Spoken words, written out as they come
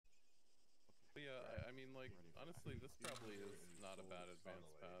I mean, like, honestly, this probably is not a bad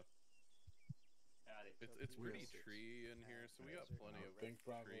advanced path. It's pretty tree in here, so we got plenty of trees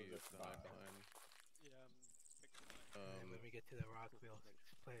to hide behind. When we get to the rock, we'll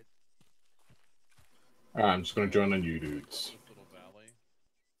split. I'm just gonna join on you dudes. This little valley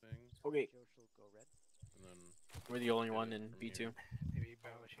thing. Okay. And then We're the only one in B2. Maybe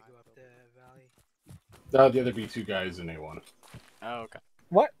Bravo should go up the valley. The other B2 guys in A1. Oh, okay.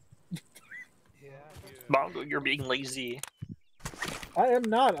 What? Yeah. Mongo, you're being lazy. I am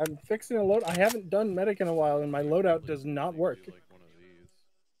not. I'm fixing a load. I haven't done medic in a while, and my loadout does not work. like one of these.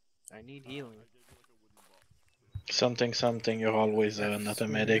 I need healing. Something, you're always not a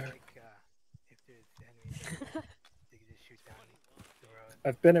medic. Like, if there's enemies, they can just shoot down the road.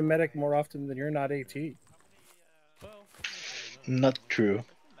 I've been a medic more often than you're not AT. Well, Not true.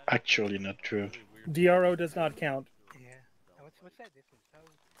 Actually not true. DRO does not count. Yeah. What's that difference?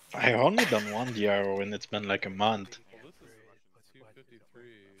 I only done one DRO and it's been like a month. well, this is 253.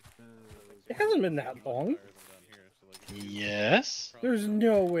 It hasn't been that long. Yes? There's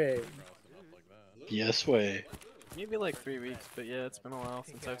no way. Yes way. Maybe like 3 weeks, but yeah, it's been a while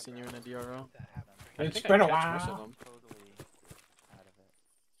since I've seen you in a DRO. It's I been a catch most of while. them.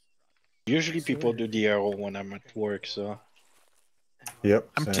 Usually people do DRO when I'm at work, so. Yep.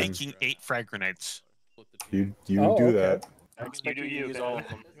 I'm same. taking 8 frag grenades. You Oh, do okay. that. I expect you to use all of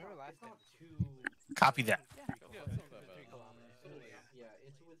them. Remember last time? Copy that. Yeah, it's not that bad. Yeah,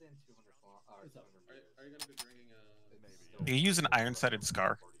 it's within 200 kilometers. Are you gonna be bringing You use an iron-sighted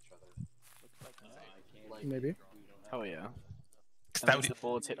scar. Maybe. Oh yeah. That That would, the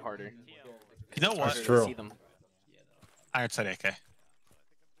bullets hit harder. you know what? Harder to true. see them. Iron-sighted AK.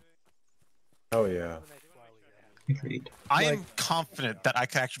 Oh yeah. Agreed. I am confident that I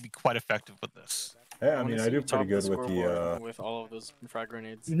can actually be quite effective with this. Yeah, I wanna mean, see I do you top pretty good with scoreboard the. with all of those frag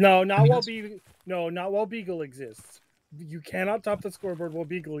grenades. No, not while not while Beagle exists. You cannot top the scoreboard while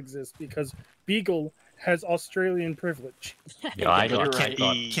Beagle exists because Beagle has Australian privilege. Yeah, I You're got,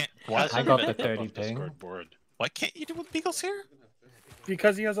 right. What? I got the 30 ping. What can't you do with beagles here?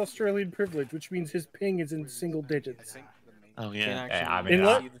 Because he has Australian privilege, which means his ping is in single digits. Oh Can't yeah. actually I mean,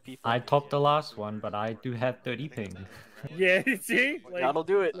 I- see the people. I topped the last one, but I do have 30 ping. Yeah, see? Like, That'll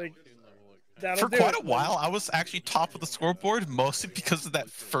do it. like that'll For do quite it. a while, I was actually top of the scoreboard, mostly because of that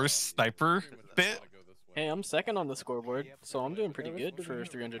first sniper bit. Hey, I'm second on the scoreboard, so I'm doing pretty good for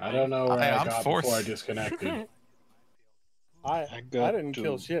 300. I don't know where Hey, I I'm got fourth. before I disconnected. I got didn't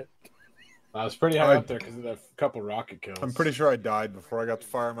kill to- shit. I was pretty high up there because of that couple rocket kills. I'm pretty sure I died before I got to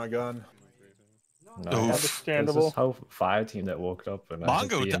fire my gun. No, Oof. this Understandable. is how fire team that walked up and I hit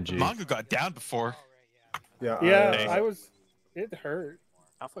BMG. Mongo got down before. Yeah. Yeah, I, I was. It hurt.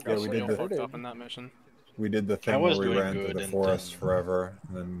 Alpha Yeah, got we so did the- fucked up in that mission. we did the I thing where was we doing ran through good the and forest then- forever,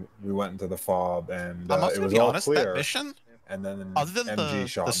 and then we went into the fob, and I'm also it gonna was be all honest, clear. that mission, And then other than MG the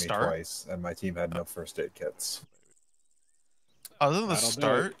shot me start- twice, and my team had no first aid kits. other than the That'll do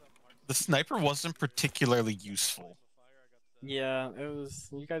start, the sniper wasn't particularly useful. Yeah, it was.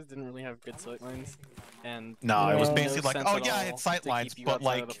 You guys didn't really have good sight lines, and No, it was No basically like, sense oh at yeah, I all had sight to lines, keep you but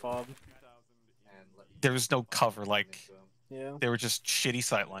outside of like the fob. there was no cover. Like Yeah, they were just shitty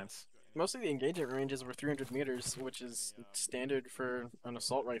sight lines. most of the engagement ranges were 300 meters, which is standard for an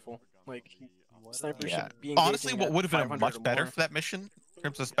assault rifle. Like snipers Yeah. should be engaging Honestly, what at would have been 500 much or better more. for that mission in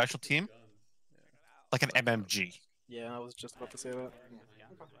terms of special team, like an MMG. Yeah, I was just about to say that.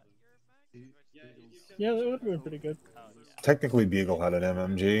 Yeah, that would have been pretty good. Technically, Beagle had an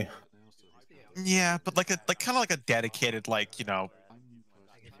MMG. Yeah, but like kind of like a dedicated, like, you know,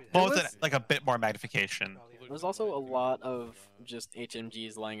 what was it? Like a bit more magnification. There's also a lot of just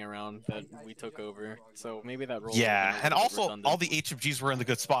HMGs lying around that we took over, so maybe that role. Yeah, would've been and a little bit also redundant. all the HMGs were in the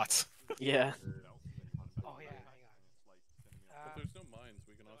good spots. Yeah. Oh yeah, hang If there's no mines,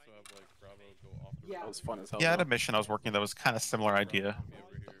 we can also have like Bravo go off the That was fun as hell. Yeah, I had though. a mission I was working that was kind of similar idea.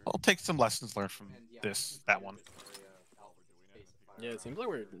 I'll take some lessons learned from that one. Yeah, it seems like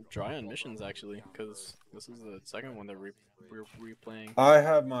we're dry on missions actually, because this is the second one that we're replaying. I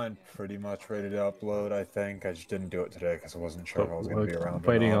have mine pretty much ready to upload, I think. I just didn't do it today because I wasn't sure if I was going to be around.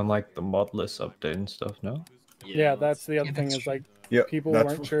 Waiting or not. on like the mod list update and stuff, no? Yeah, that's the other thing is like people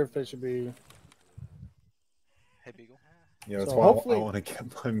that's- weren't sure if they should be. Hey, Beagle. Yeah, that's So why hopefully- I want to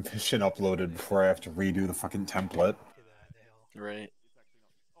get my mission uploaded before I have to redo the fucking template. Right.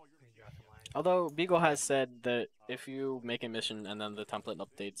 Although Beagle has said that if you make a mission and then the template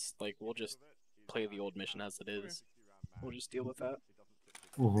updates, like we'll just play the old mission as it is. We'll just deal with that.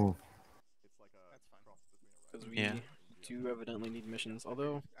 Mm-hmm. Because we Yeah. do evidently need missions.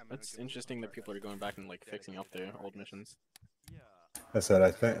 Although it's interesting that people are going back and like fixing up their old missions. I said,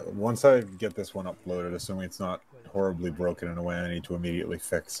 I think once I get this one uploaded, assuming it's not horribly broken in a way I need to immediately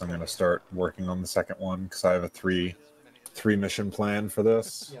fix, I'm going to start working on the second one because I have a three mission plan for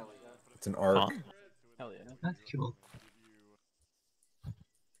this. It's an arc. Huh? Hell yeah. That's cool.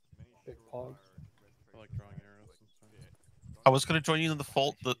 Big pog. I like drawing arrows and stuff. I was gonna join you in the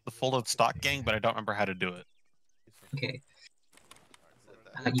folded stock gang, but I don't remember how to do it. Okay.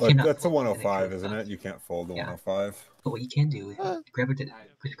 But cannot that's a fold 105, isn't it? You can't fold the 105. But what you can do is grab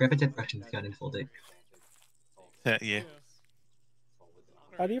a dead Russian gun and fold it. Yeah.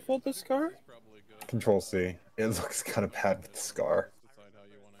 How do you fold the scar? Control C. It looks kind of bad with the scar.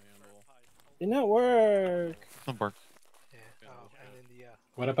 Did not work. It'll work.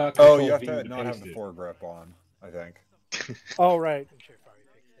 What about Oh, Control you have V to not have paste the it? foregrip on, I think. Oh, right.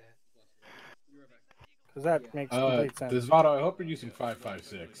 Because that makes complete sense. Desvado, I hope you're using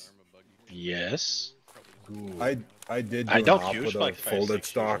 556. Yes. Ooh. I did do I an don't op use with a like folded 5.6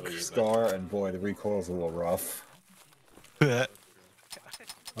 stock usually, but- scar, and boy, the recoil's a little rough. Oh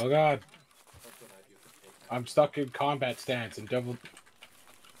god. I'm stuck in combat stance and double.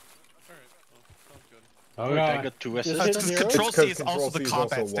 Oh Wait, I god. got 2 Is it assists. zero? Control C is Control also C the is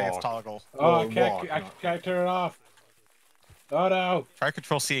combat also stance walk. toggle. Oh, I Or can't, walk, I not- can't turn it off. Oh no. Try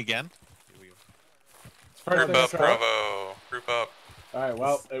Control C again. It's first Group up, thing I tried. Bravo. Group up. Alright,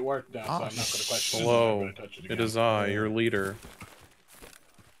 well, it worked now, so Oh, I'm not going to question it. I'm Hello. not gonna touch it It again. is I, your leader.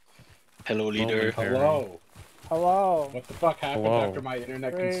 Hello, leader. Hello. Hello. What the fuck happened Hello. after my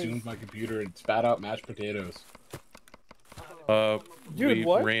internet Praise. consumed my computer and spat out mashed potatoes? Dude, We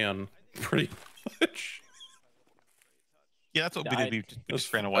what? ran pretty much. Yeah, that's what we did. We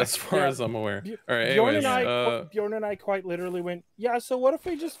just ran away. As far Yeah. as I'm aware. All right. Bjorn Anyways, and I quite literally went, yeah, so what if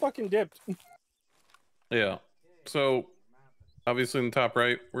we just fucking dipped? yeah. So obviously in the top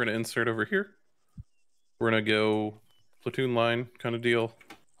right, we're gonna insert over here. We're gonna go platoon line kind of deal.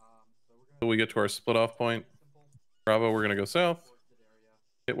 So we get to our split off point. Bravo, we're gonna go south.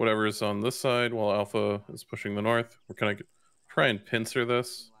 Hit whatever is on this side while Alpha is pushing the north. We're gonna try and pincer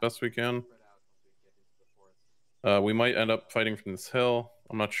this best we can. We might end up fighting from this hill.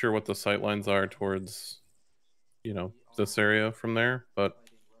 I'm not sure what the sight lines are towards, this area from there, but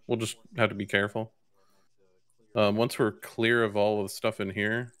we'll just have to be careful. Once we're clear of all of the stuff in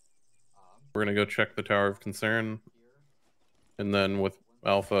here, we're gonna go check the Tower of Concern, and then with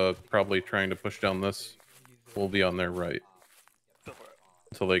Alpha probably trying to push down this, we'll be on their right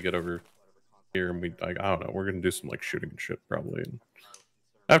until they get over here, and I don't know, we're gonna do some like shooting and shit probably. And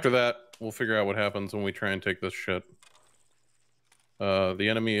after that, we'll figure out what happens when we try and take this shit. The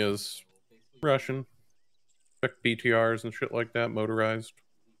enemy is Russian. Check BTRs and shit like that, motorized.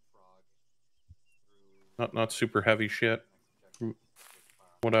 Not super heavy shit, from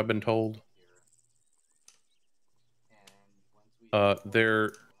what I've been told.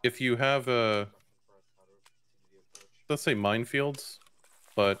 If you have let's say minefields,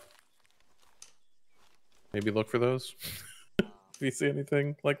 but maybe look for those. If you see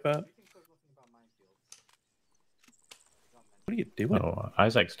anything like that. What are you doing? Oh,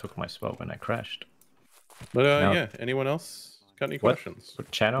 Isaacs took my spot when I crashed. But No. yeah, anyone else got any What? questions?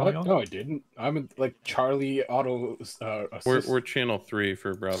 What channel are What? you on? No, I didn't. I'm in, like Charlie Auto assist. We're channel 3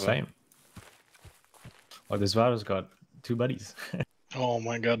 for Bravo. Same. Oh, this Vado's got 2 buddies. Oh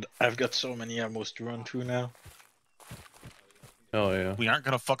my god, I've got so many ammos to run through now. Hell yeah. We aren't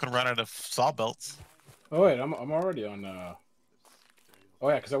gonna fucking run out of saw belts. Oh wait, I'm already on. Oh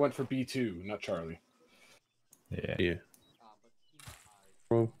yeah, because I went for B2, not Charlie. Yeah. Yeah.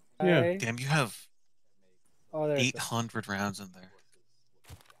 Well, yeah. Hey. Damn, you have Oh, there's 800 rounds in there.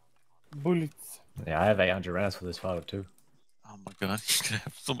 bullets. Yeah, I have 800 rounds for this Vado too. Oh my god, you're gonna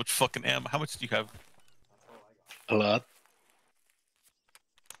have so much fucking ammo. How much do you have? A lot.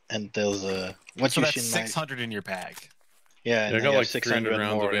 And there's a what So you that's see in my 600 in your bag. yeah, and Yeah, I got have like 300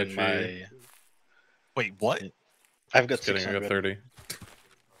 rounds more of in HE. my. Wait, what? I've got Just kidding, I 600. got 30.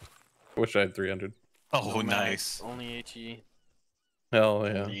 Wish I had 300. Oh, No mags, nice. Only HE. Hell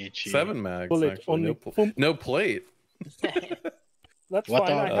yeah. Only HE. 7 mags, Bullet, actually. only No, thump. no plate. That's What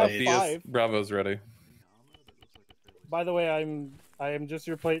fine. are I have they? five. Bravo's ready. By the way, I am just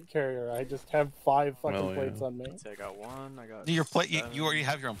your plate carrier. I just have 5 fucking Well, yeah. plates on me. So I got 1. I got. Your plate. You 7, already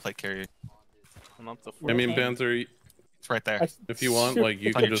have your own plate carrier. I'm up to I mean, 14. Banzer, It's right there. if you want, Shut like, you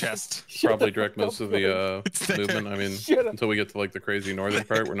on can your just chest. probably the direct fuck most up, of the It's there. movement. I mean, Shut up. until we get to, like, the crazy northern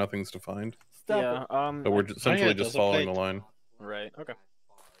part where nothing's to find. Stop Yeah. it. But we're essentially yeah, just there's a following plate. the line. Right. Okay.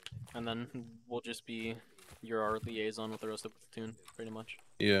 And then we'll just be our liaison with the rest of the platoon, pretty much.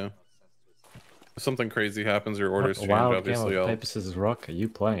 Yeah. If something crazy happens or orders What change, wild game obviously of I'll paper, scissors, rock are you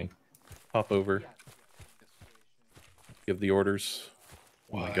playing? hop over. Give the orders.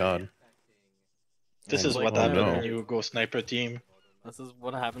 Oh my god. This is Like, what oh, happened no. when you go sniper team. This is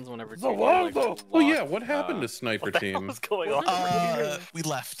what happens whenever The two like, world, Oh yeah, what happened to Sniper What the Team? hell is going on? We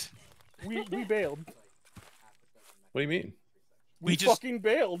left. we bailed. What do you mean? We just fucking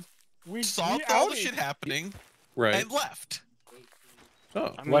bailed. We Saw we all the outed. shit happening Right. and left.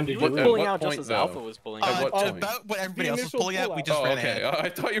 Oh. I mean, When did you you were leave? pulling At out what just point, as though? Alpha was pulling At out. what point? About what everybody else was initial pulling out, we pullout. just Oh, ran okay. ahead. I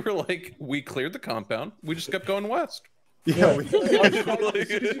thought you were like, we cleared the compound. We just kept going west. Yeah, As soon as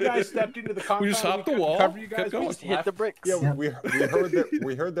you guys stepped into the compound, We just hopped the couldn't wall, cover you guys, kept going. we Just hit the bricks. yeah,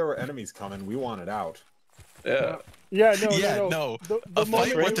 we heard there were enemies coming. We wanted out. Yeah. Yeah, No. The A fight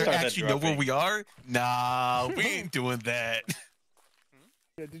moment where we- they started actually know where dropping. we are? Nah, we ain't doing that.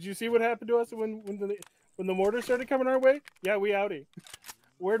 Yeah, did you see what happened to us when the mortar started coming our way? Yeah, we outie.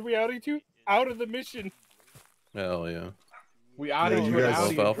 Where'd we outie to? Out of the mission. Hell yeah. We out of you an guys-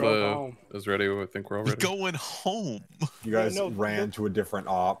 alley Well, and if drove Alpha home. is ready, I think we're all We're ready. going home. You guys no, ran to a different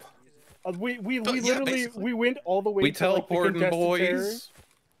op. We Yeah, literally basically. we went all the way We to like, the teleporting, contested territory. boys.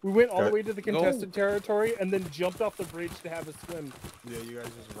 We went all the Okay. way to the contested territory and then jumped off the bridge to have a swim. Yeah, you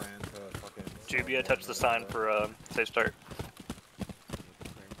guys just ran to fucking. Jubia, touch the sign for safe start.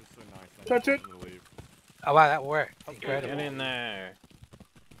 Touch it. Oh wow, that worked. Get Incredible. in there.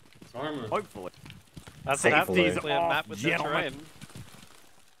 Armor. Hopefully. That's Hopefully. easily a map with the terrain.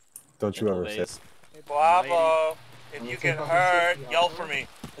 Don't you ever say. Days. Bravo! If you get hurt, yell for me.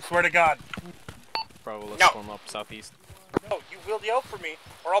 I swear to God. Bravo, let's No. form up southeast. No, you will yell for me,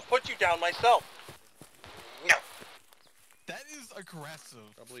 or I'll put you down myself. No. That is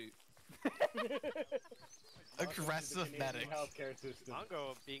aggressive. Probably. Aggressive medic. Healthcare system.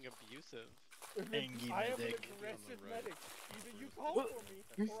 Mongo being abusive. Angie I am an medic. aggressive medic. Either you call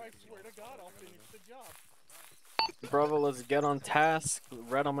for me, or I swear to God, I'll finish the job. Bravo, let's get on task.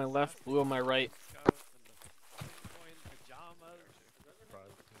 Red on my left, blue on my right.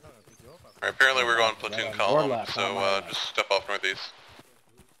 Alright, apparently we're going platoon Right on column, your left, so on my left. just step off northeast.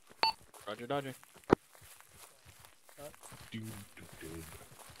 Roger, Dodger.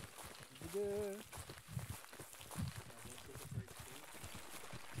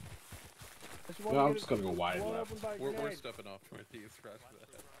 Yeah, I'm just gonna go wide left. We're stepping off northeast. Scratch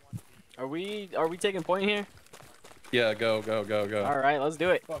that. Are we taking point here? Yeah, go. All right, let's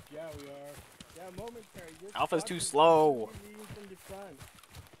do it. Fuck yeah, we are. Yeah, momentary. Your Alpha's squad too is slow. leading from the front.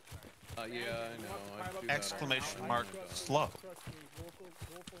 Yeah, I know. I do that Exclamation all the mark, time, but- slow. Trust me, Wolf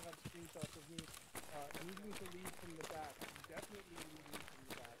will have screenshots of me needing to lead from the back. Definitely leading from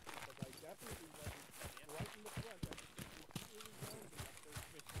the back because I definitely wasn't right in the front. I repeatedly warned them that first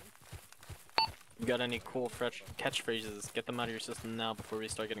mission. You got any cool fresh catchphrases? Get them out of your system now before we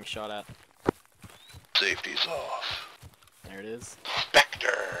start getting shot at. Safety's off. There it is.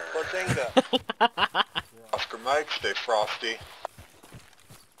 Spectre. Bazinga. Oscar Mike, stay frosty.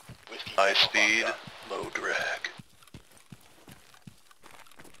 High speed, low drag.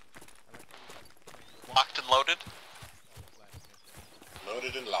 Locked and loaded.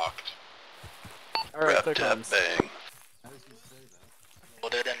 Loaded and locked. All right, there comes. bang.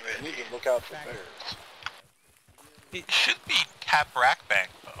 Loaded and ready. Look out for bears. It should be tap rack bang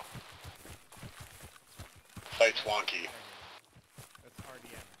though. Sight's wonky.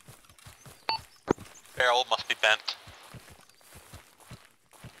 Barrel must be bent.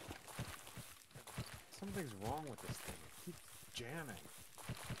 Something's wrong with this thing. It keeps jamming.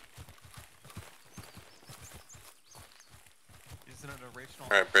 Isn't it a racial?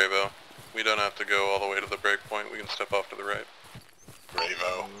 Alright, Bravo. We don't have to go all the way to the break point. We can step off to the right.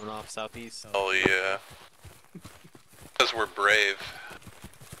 Bravo. Moving off southeast. Oh yeah. Because we're brave.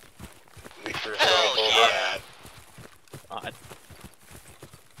 We sure Hell God.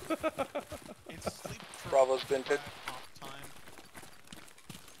 It's sleep Bravo's vintage. time.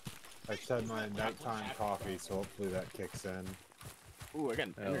 I just had my nighttime coffee, so hopefully that kicks in. Ooh, I got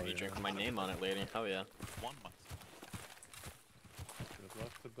an Hell energy yeah. drink with my name on it later. Hell yeah. 1 month. Good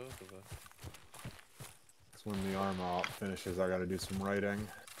luck to both of us. It's when the Arma op finishes, I gotta do some writing.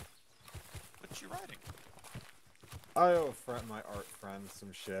 What you writing? I owe my art friend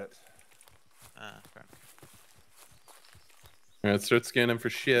some shit. Fair Alright, start scanning for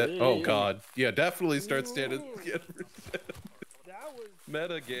shit. Oh Hey. god. Yeah, definitely start scanning for shit. That was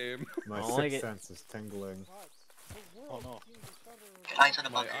Meta game. My I sixth like it. sense is tingling. the world no. seemed to cover Eyes on the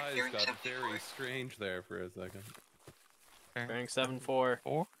My bunker. eyes Hearing got 74. very strange there for a second. Bearing 7-4.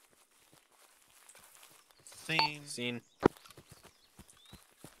 4. Scene. Scene.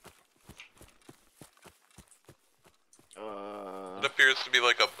 It appears to be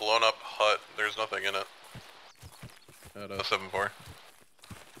like a blown up hut. There's nothing in it. At 7-4.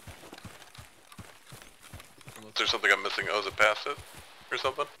 Is there something I'm missing? Oh, is it past it? or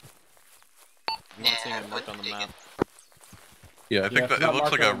something? I'm not seeing it marked on the map. Yeah, I think it's that it not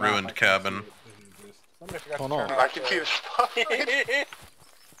looks marked like a on the map, ruined I can't see cabin. it. It doesn't exist. Somebody forgot Oh, to no. turn My off the- computer's fine.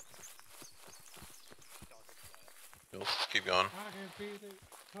 Let's just keep going. I can feel it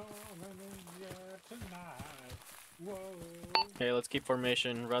coming in the air tonight. Whoa. Okay, let's keep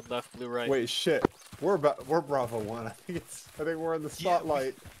formation. Red left, blue right. Wait, shit. We're Bravo 1. I think we're in the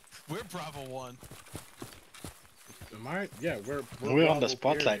spotlight. We're Bravo 1. Am I? Yeah, we're We're on the Bravo,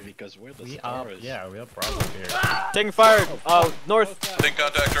 spotlight period. because we're the We stars. yeah, we are Bravo here. Taking fire! North! Take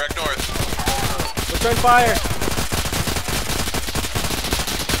contact, direct north. Return fire!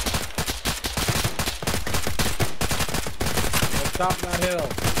 Let's top of that hill.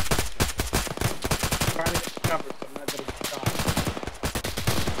 I'm trying to get covered, so I'm not gonna be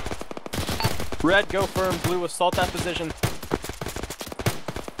shot. Red, go firm. Blue, assault that position.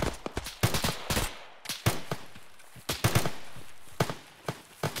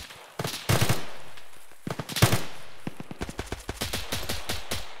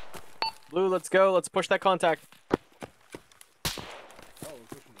 Blue, let's go. Let's push that contact. Oh, we're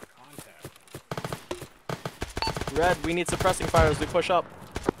pushing the contact. Red, we need suppressing fire as we push up.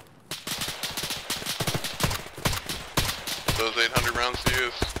 Those 800 rounds to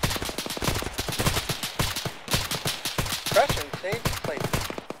use. Suppression, save place.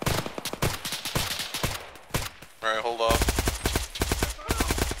 Alright, hold off.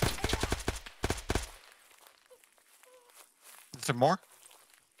 Is there more?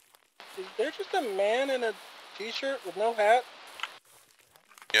 Is there just a man in a t-shirt with no hat?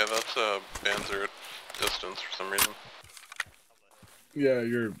 Yeah, that's Banzer at distance for some reason. Yeah,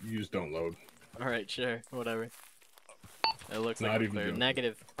 your views don't load. Alright, sure. Whatever. It looks Not like we're even clear. joking.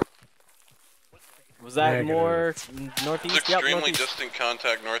 Negative. Was that Negative. more It's northeast? Yep, extremely northeast. distant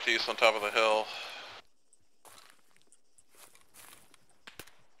contact northeast on top of the hill.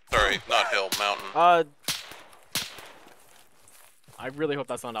 Sorry, not hill, mountain. I really hope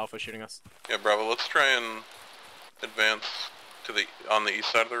that's not Alpha shooting us. Yeah, Bravo, let's try and advance to the on the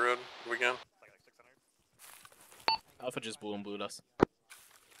east side of the road if we can. Alpha just blew and blued us.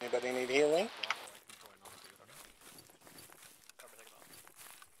 Anybody need healing?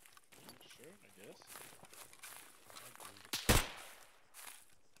 Sure, I guess.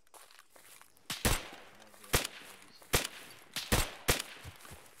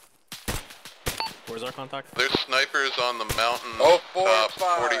 Where's our contact? There's snipers on the mountain Oh, four, top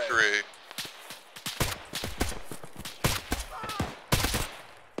five. 43.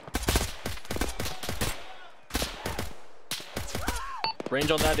 Range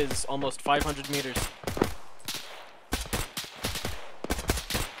on that is almost 500 meters.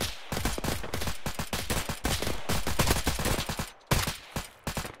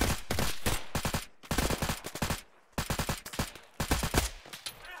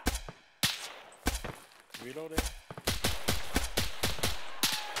 Reloading.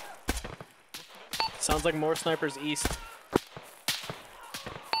 Sounds like more snipers east.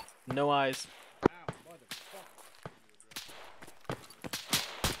 No eyes.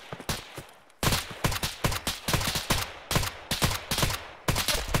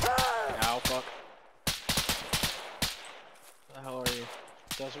 Ow, fuck. Where the hell are you?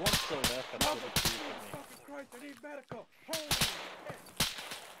 There's one still left at 43 for me. Christ, I need medical. Holy shit.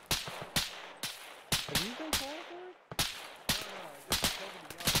 Have you been calling for it? No, I just told him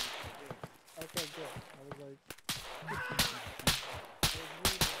to yell. Okay, good. I was like...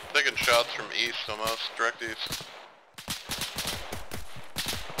 Taking shots from east almost, direct east.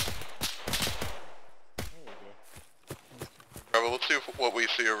 Bravo, let's see what we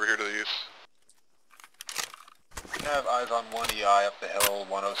see over here to the east. We have eyes on one EI up the hill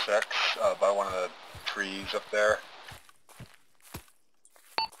 106 by one of the trees up there.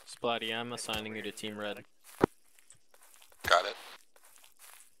 Splatty, I'm assigning you to Team Red. Got it.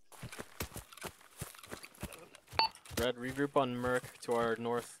 Red, regroup on Merc to our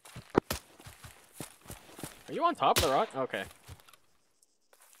north. Are you on top of the rock? Okay.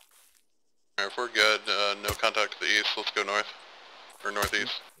 Alright, if we're good, no contact to the east, let's go north. Or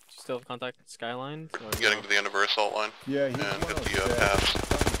northeast. Still have contact with Skyline? Or Getting no? to the end of our assault line. Yeah, he's And hit the 106. pass.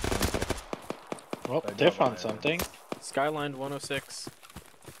 Well, they found something. Skyline 106.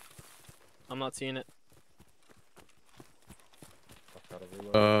 I'm not seeing it.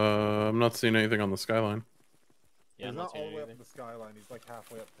 I'm not seeing anything on the skyline. Yeah, He's I'm not not all the seeing way up anything. the skyline. He's like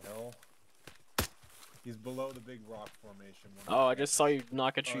halfway up the hill. He's below the big rock formation. Oh, I just saw you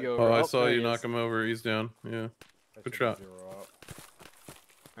knock a tree over. Oh, I saw there you he knock is. him over. He's down. Yeah. Good shot.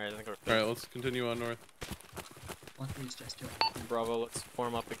 Alright, I think we're Alright, let's continue on north. Bravo, let's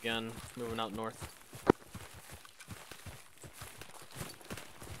form up again. Moving out north.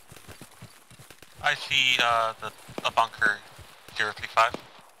 I see a bunker 035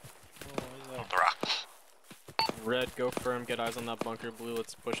 on the rocks. Red, go firm, get eyes on that bunker. Blue,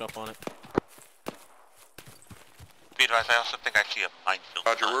 let's push up on it. Be advised, I also think I see a minefield.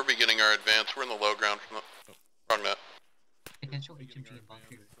 Roger, we're beginning our advance. We're in the low ground from the wrong net. Potential HMG and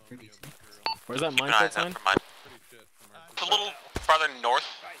bunker 32. Where's that Keep an eye minefield out sign? for mine. It's a little farther north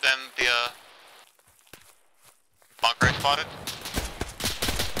than the bunker I spotted.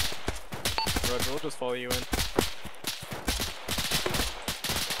 Roger, we'll just follow you in.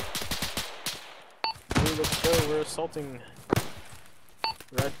 Blue, let's go. We're assaulting.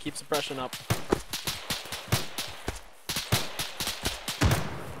 Red, keep suppression up.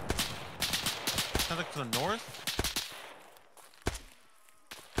 Sounds like to the north.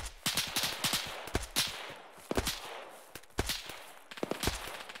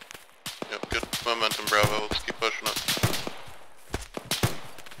 Yep, good momentum, Bravo. Let's keep pushing it.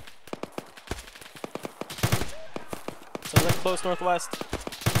 Sounds like close northwest.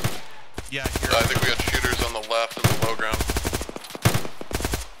 Yeah, I think we got shooters on the left in the low ground.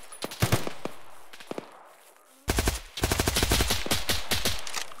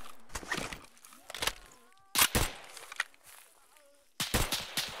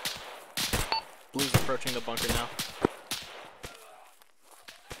 Blue's approaching the bunker now.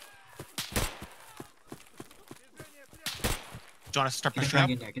 Do you want to start Get a pushing frag up?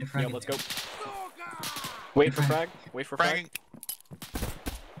 in there, get a frag Yeah, in let's there. go. Wait for frag. frag. Wait for frag. Fragging.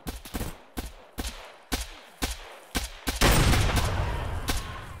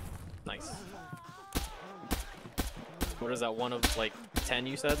 Nice. What is that, one of like 10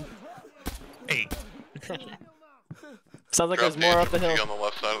 you said? 8. Sounds like Drop there's more up the HMG hill. on the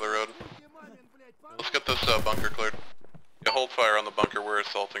left side of the road. Let's get this bunker cleared. Yeah, hold fire on the bunker. We're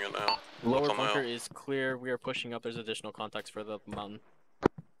assaulting it now. Lower What's on the bunker hill? is clear. We are pushing up. There's additional contacts for the mountain.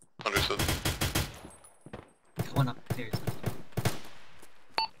 Understood. There's one upstairs.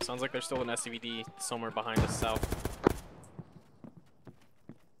 Sounds like there's still an SCVD somewhere behind us south.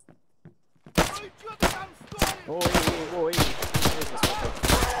 Oh, wait. Where's this fucker?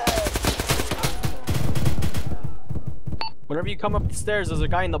 Whenever you come up the stairs, there's a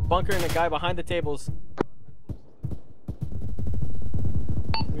guy in the bunker and a guy behind the tables.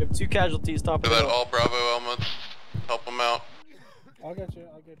 We have 2 casualties top of Do the that, hill. all Bravo elements. Help them out. I'll get you.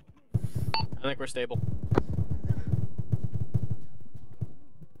 I'll get I think we're stable.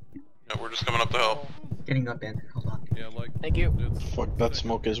 Yeah, we're just coming up the hill. Getting up in. Hold on. Yeah, like. Thank you. Fuck, that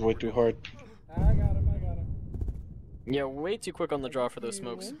smoke is way too hard. I got him. I got him. Yeah, way too quick on the draw for those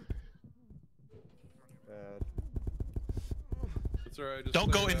smokes. It's alright. Just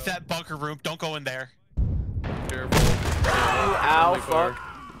Don't go into that bunker room. Don't go in there. Careful. Ow, fuck.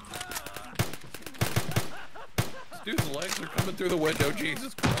 This dude's legs are coming through the window.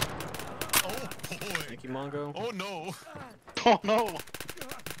 Jesus Christ. Oh boy. Thank you, Mongo. Oh no. Oh no!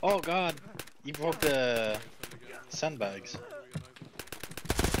 Oh god! You broke the sandbags.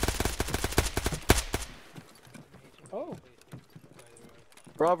 Oh,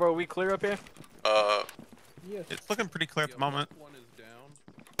 Bravo, are we clear up here? yes. It's looking pretty clear at the moment. One is down.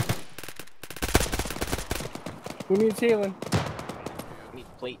 Who needs healing? Need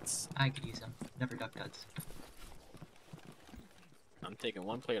plates. I could use them. Never duck guts. I'm taking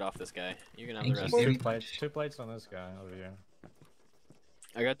 1 plate off this guy. You can have Thank the you rest. very 2 plates. 2 plates on this guy over here.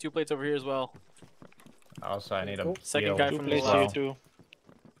 I got 2 plates over here as well. Also, I need a Cool. Second heal guy Two from the plates as here left. too.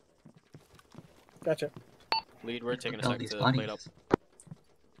 Gotcha. Lead, we're taking a All sec these to bodies. plate up.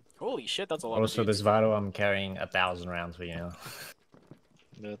 Holy shit, that's a lot Also, of this dudes. Vado, I'm carrying 1,000 rounds for you now.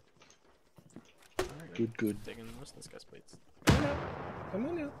 That Alright, good, good. Taking most of this guy's plates. Come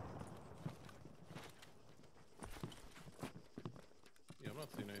on now. Yeah, I'm not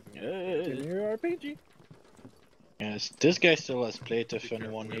seeing anything. Give me Yeah. your RPG. Yes, this guy still has plate if Be careful,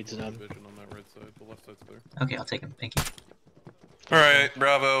 anyone we have needs blue them. vision on that right side. The left side's clear. Okay, I'll take them. Thank you. Alright,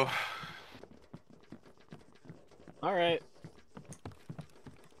 Bravo. Alright.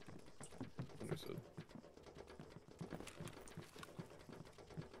 Understood.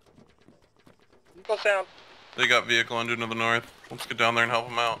 Goes down. They got vehicle engine to the north. Let's get down there and help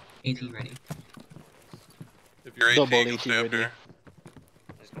them out. AT ready. If you're AT, Double you can AT stay up ready. here.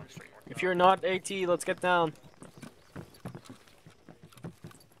 If you're not AT, let's get down.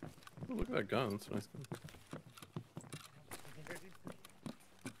 Oh, look at that gun. It's a nice gun.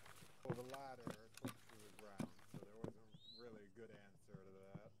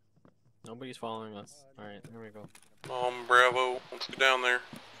 Nobody's following us. Alright, there we go. Bravo. Let's get down there.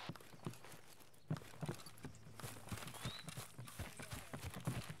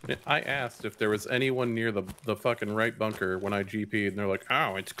 I asked if there was anyone near the fucking right bunker when I GP'd, and they're like,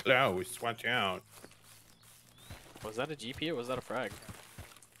 "Oh, it's close. Watch out." Was that a GP or was that a frag?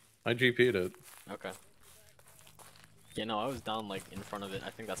 I GP'd it. Okay. Yeah, no, I was down like in front of it. I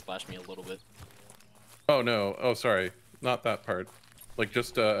think that splashed me a little bit. Oh no. Oh, sorry. Not that part. Like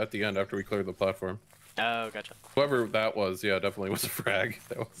just at the end after we cleared the platform. Oh, gotcha. Whoever that was, yeah, definitely was a frag.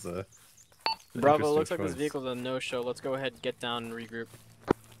 That was a. Bravo, looks like this vehicle's a no-show. Let's go ahead, get down, and regroup.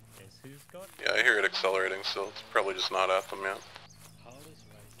 Yeah, I hear it accelerating, so it's probably just not at them yet.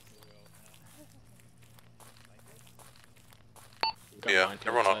 Yeah,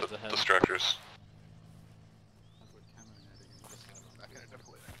 everyone off the structures.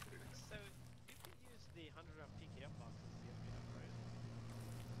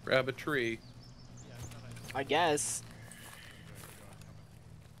 Grab a tree. I guess.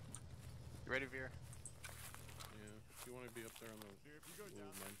 You ready, Veer? Yeah, if you want to be up there on the little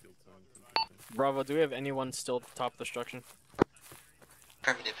minefield sign. Bravo, do we have anyone still top of the structure?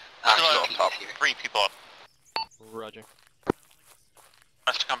 Affirmative. Still up top. 3 people up. Roger.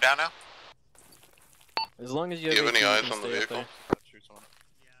 Us to come down now? As long as you Do you have any eyes you can on the stay up vehicle? there.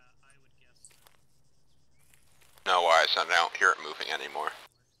 No eyes, and I don't hear it moving anymore.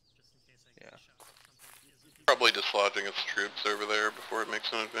 Yeah. Probably dislodging its troops over there before it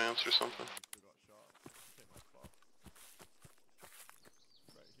makes an advance or something.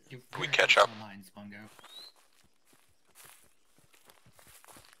 We catch up.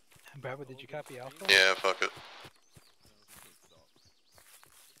 Bravo, did you copy Alpha? Yeah, fuck it.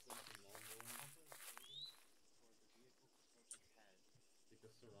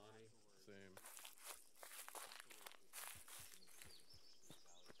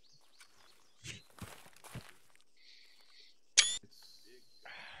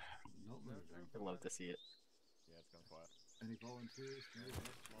 I'd love to see it. Yeah, it's gone quiet. Any volunteers?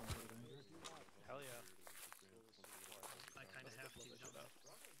 Hell yeah. I kind of have to.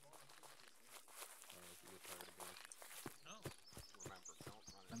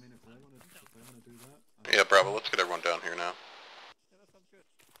 I mean, if they want to do that. Yeah, Bravo, let's get everyone down here now. Yeah, that sounds good.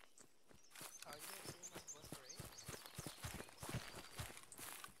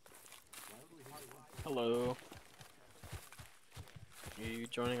 Hello. Are you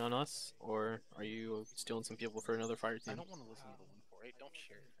joining on us, or are you stealing some people for another fire team? I don't want to listen to the 148. Don't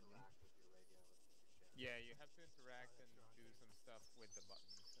share it for me. Yeah, you have to interact and do some stuff with the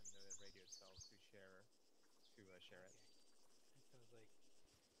buttons and the radio itself to share it.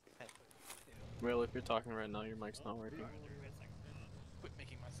 Well, if you're talking right now, your mic's not working. Quit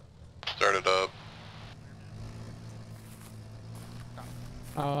making myself. Start it up.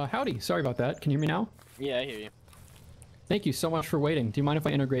 Howdy. Sorry about that. Can you hear me now? Yeah, I hear you. Thank you so much for waiting. Do you mind if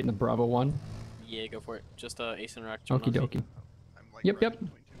I integrate into Bravo 1? Yeah, go for it. Just ace interact. Okie dokie. Yep.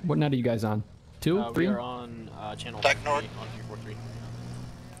 What net are you guys on? 2? 3? We are on channel Check 3 north. on 343.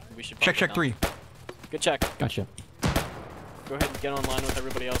 We should Check, bump it check down. 3. Good check. Gotcha. Go ahead and get online with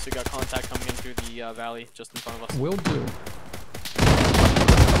everybody else who got contact coming in through the valley just in front of us. Will do.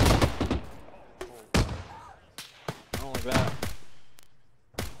 I don't like that.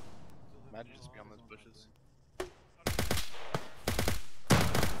 Imagine just be on those bushes.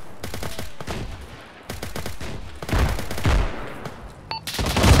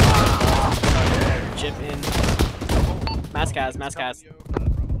 Chip in. Mascaz.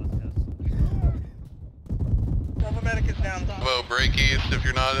 Bravo medic is down. Bravo, break east. If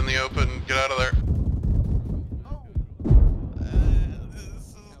you're not in the open, get out of there. This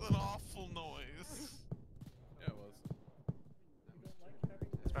is an awful noise. Yeah, it was.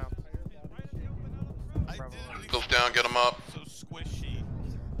 It's bound. Eagles down, get them up. So squishy.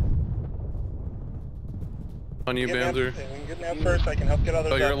 On you, Get out- Banzer. We can get now first. I can help get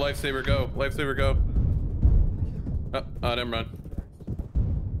others Oh, you're a up. lifesaver, go. Lifesaver, go. Never mind.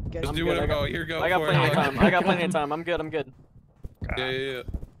 Just I'm do good, whatever. I got- Oh, here, go. I got for plenty it. of time. I got plenty of time. I'm good. Yeah. I'm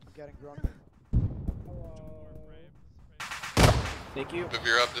getting grumpy. Thank you. If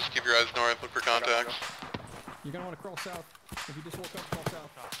you're up, just keep your eyes north. Look for contacts. You're gonna want to crawl south. If you just woke up, crawl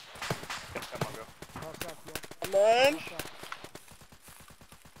south. Come on.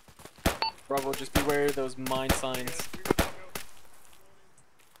 Bravo, just beware of those mine signs.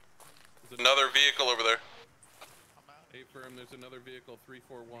 There's another vehicle over there. A firm, there's another vehicle,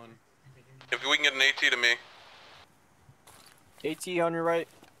 341. If we can get an AT to me. AT on your right.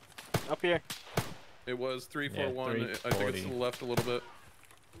 Up here. It was 341. Yeah, I think it's to the left a little bit.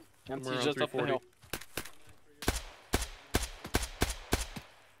 Empty Somewhere around just up the 340. hill.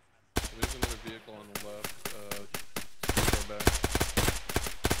 There's another vehicle on the left. Far back.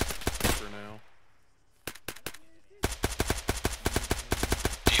 For now.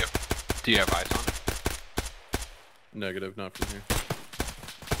 Do you have Do you have eyes on it? Negative, not from here.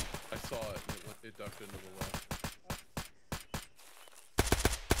 I saw it, and it ducked into the left.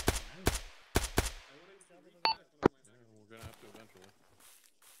 We're gonna have to eventually.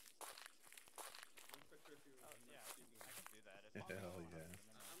 Hell yeah.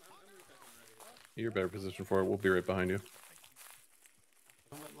 You're better position for it. We'll be right behind you.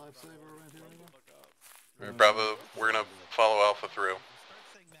 Alright, Bravo, we're gonna follow Alpha through.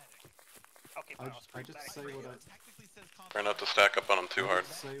 I just say what I... Try not to stack up on them too hard.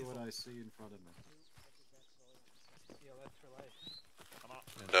 Say what I see in front of me.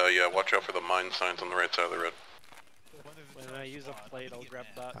 And yeah, watch out for the mine signs on the right side of the road. When I use a plate, I'll grab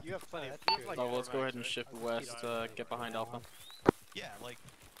that. You have plenty of Oh, let's go ahead and shift west, get behind Alpha. Yeah, like,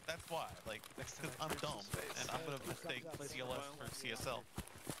 that's why. Like, because I'm dumb, and I'm gonna mistake CLS for CSL.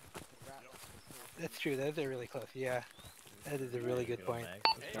 That's true, that's a really close, yeah. That is a really good point.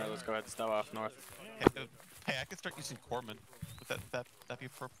 Alright, let's go ahead and step off north. Hey, I could start using Corman. Would that be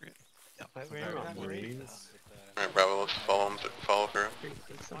appropriate? Yeah. Alright, Bravo, let's follow through.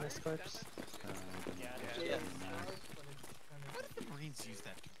 Why did the Marines use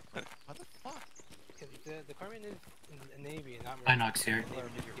that? What the fuck? Because the Corman is in the Navy and not Inox here.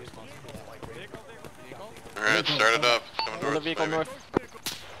 Alright, start it up. It's coming Another towards vehicle Navy. north.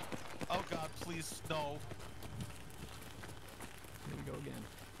 Oh god, please, no. Here we go again.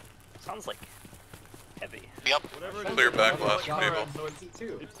 Sounds like heavy. Yep. Clear backlast for people.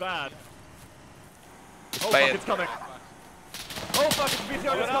 It's bad. It's oh bad. fuck, it's coming. Oh fuck, it's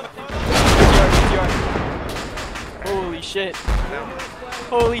Beachhead, it's coming. Holy shit.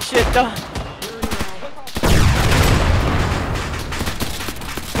 Holy shit, duh.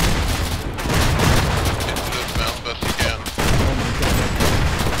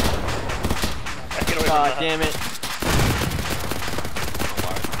 God damn it.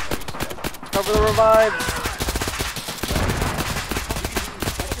 Cover the revive.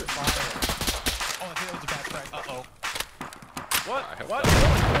 Oh, I think that was a bad frag. Uh-oh. What? What?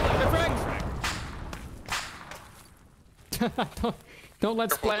 Don't let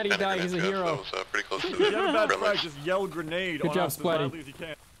Splatty die, he's a hero. That was pretty close to If you have a bad the frag, just yell grenade Good on job, us as Splatty. loudly as you can.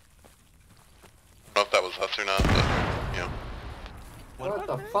 I don't know if that was us or not, but yeah. What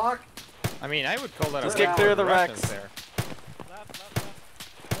the fuck? I mean, I would call that Let's a get clear of the Russians wrecks. there.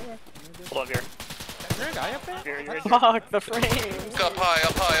 Hold on here. Is there a guy up there? Fuck the frames. Up high,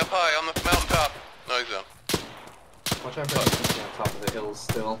 on the mountaintop. No, he's down. Watch out for anything on top of the hills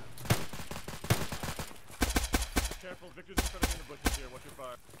still. Careful, Victor's in front of me in the bushes here. Watch your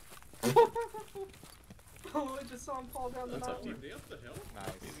fire. Oh, I just saw him fall down the mountain.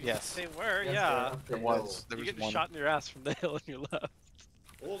 Nice. Yes. They were, Yes, yeah. there was. You get shot in your ass from the hill on your left.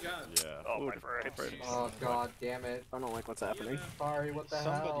 Oh god. Yeah. Oh, my frames. Oh god damn it. I don't like what's happening. Sorry, what the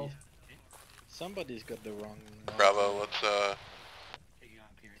hell? Somebody's got the wrong. Bravo, let's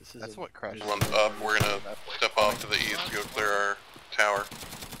That's what crashed. run up. We're gonna step off to the east to go clear our tower.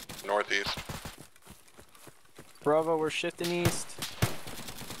 Northeast. Bravo, we're shifting east.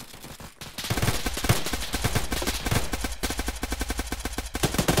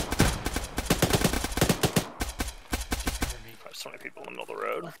 So many people in the middle of the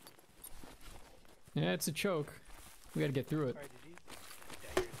road. Yeah, it's a choke. We gotta get through it.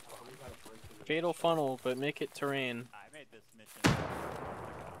 Fatal funnel, but make it terrain. I made this mission.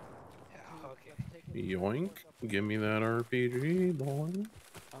 Yoink. Give me that RPG, boy.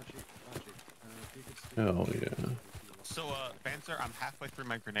 Hell yeah. So, Banzer, I'm halfway through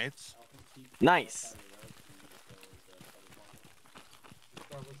my grenades. Nice.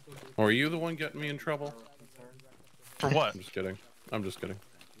 Or are you the one getting me in trouble? For what? I'm just kidding. I'm just kidding.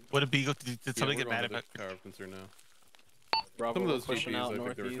 What did Beagle? Did somebody get mad about? Tower of concern now. Bravo, Some of those pushing GPs, out I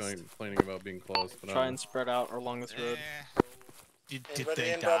think they were northeast. complaining about being close, but Try and spread out along this road. Did Anybody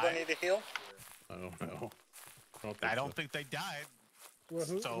they in Bravo die? need to heal? I don't know. I don't think they died. Well,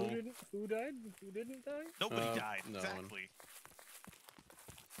 who So- didn't? Who died? Who didn't die? Nobody died. no one. Exactly.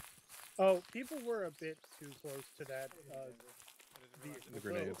 Oh, people were a bit too close to that. The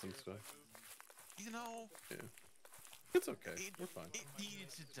grenades and stuff. You know. Yeah. It's okay. We're fine. It needed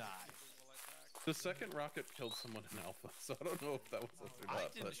to die. The second rocket killed someone in Alpha, so I don't know if that was us or not. I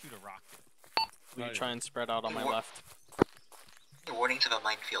didn't shoot a rocket. We try and spread out on my left. Warnings of a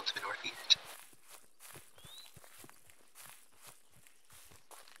minefield to the northeast.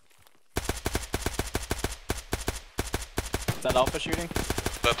 Is that Alpha shooting?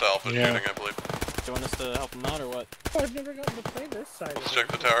 That's Alpha shooting, I believe. Do you want us to help him out or what? Oh, I've never gotten to play this side. Let's check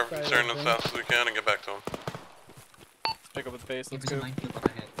the tower of concern as fast as we can and get back to him. Let's pick up the pace. Let's There's go. a minefield up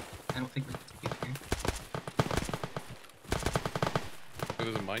ahead. I don't think we can get here.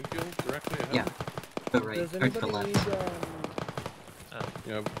 There's a minefield directly ahead? Yeah. Go right. Does Right to the anybody left. need,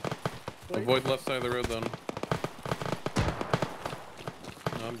 Yeah. Wait. Avoid left side of the road then.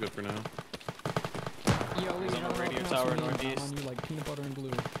 No, I'm good for now. Yo, He's on the radio I'm tower on northeast. you like peanut butter and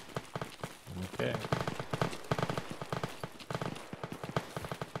glue. Okay.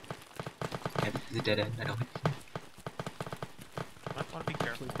 Yeah, this is a dead end. I don't. Might want to be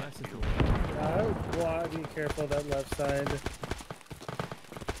careful. I would want to be careful that left side.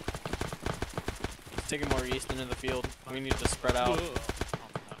 He's taking more east into the field. We need to spread out.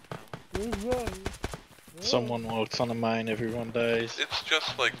 Someone walks on a mine, everyone dies. It's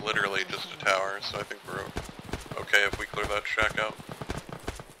just like literally just a tower, so I think we're okay if we clear that shack out.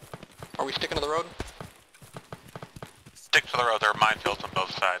 Are we sticking to the road? Stick to the road, there are minefields on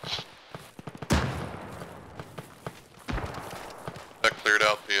both sides. That cleared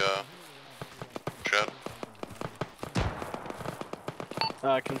out the shed.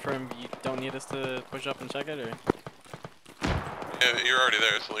 Confirm you don't need us to push up and check it, or? Yeah, you're already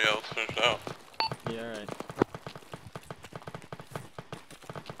there, so yeah, let's finish it out. Yeah, alright.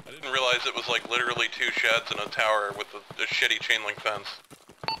 I didn't realize it was like literally 2 sheds and a tower with a shitty chain link fence.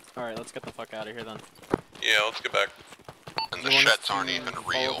 Alright, let's get the fuck out of here then. Yeah, let's get back. And the sheds aren't even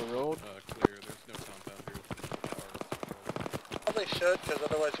real. The road? Clear, there's no compound here. Probably should, because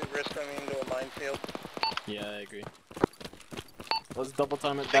otherwise we risk running into a minefield. Yeah, I agree. Let's double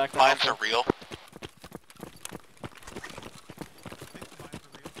time it Think back to mines Alpha. are real?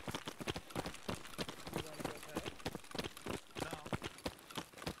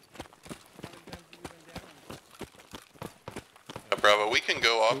 Yeah, Bravo, we can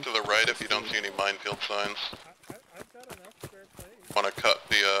go off to the right if you don't see any minefield signs. I've got enough spare place. Want to cut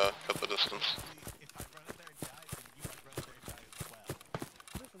the distance.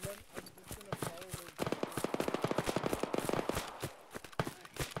 I'm just gonna follow those.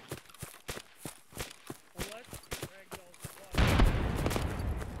 Unless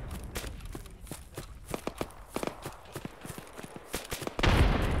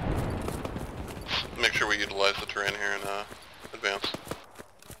Make sure we utilize the terrain here and advance.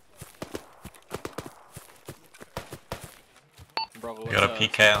 Bravo, You got a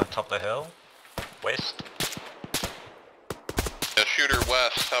PK on top of the hill. West. Yeah, shooter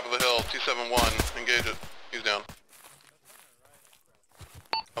west, top of the hill, 271. Engage it. He's down.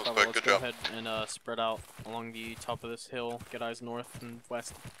 That was Bravo, quick, let's good go job. ahead and spread out along the top of this hill. Get eyes north and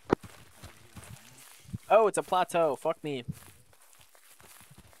west. Oh, it's a plateau. Fuck me.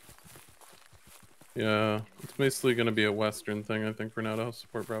 Yeah, it's basically going to be a western thing, I think, for now to help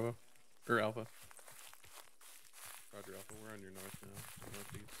support Bravo. Or Alpha. Roger, Alpha, we're on your north now.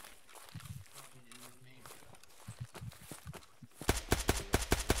 Northeast.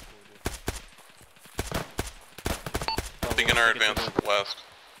 Begin our advance west.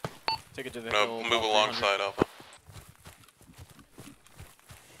 Take it to the No, hill. move about alongside 300. Alpha.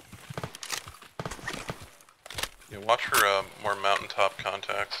 Yeah, watch for more mountaintop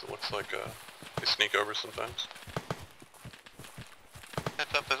contacts. It looks like they sneak over sometimes.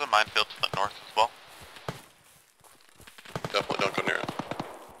 Heads up, there's a minefield to the north as well. Definitely don't go near it.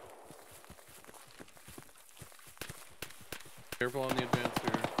 Careful on the advance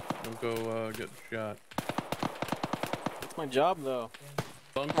here. Don't go get shot. That's my job, though.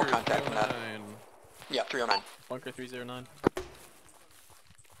 Bunker More contact than that. 309. Yeah, 309. Bunker 309.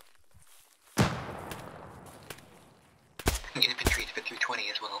 Infantry to 320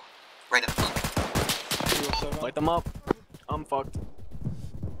 as well. Right up front. Light them up. I'm fucked. There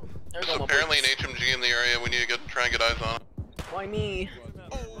There's go my apparently an bullets. HMG in the area. We need to try and get eyes on it. Why me?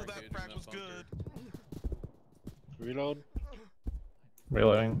 Oh, that frag was good. Reload.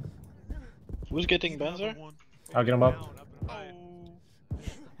 Reloading. Who's getting Benzer? I'll get him up.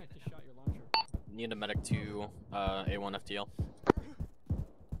 Need a medic to A1 FTL.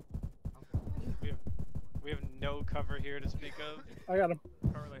 We have no cover here to speak of. I got him.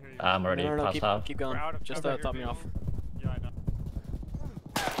 I'm already No, past half. keep going. We're out of Just cover here, top me Beagle. off. Yeah, I know.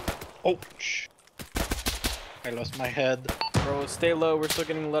 Oh, shh. I lost my head. Bro, stay low. We're still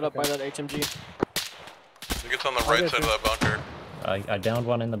getting lit up by that HMG. I think it's on the right side of that bunker. I downed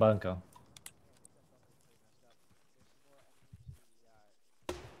one in the bunker.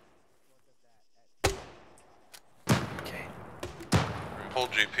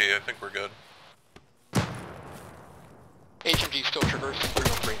 Hold GP, I think we're good. HMG still traversing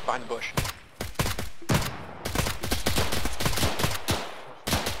 303, behind the bush.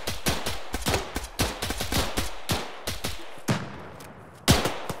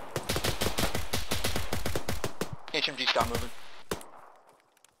 HMG stop moving.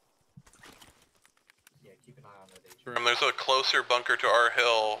 Yeah, keep an eye on that HMG. There's a closer bunker to our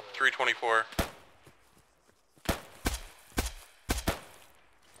hill, 324. I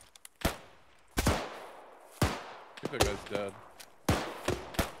think that guy's dead.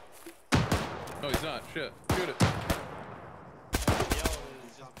 No, he's not. Shit. Shoot it.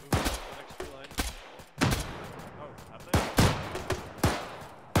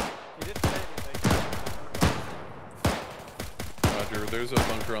 Roger, there's a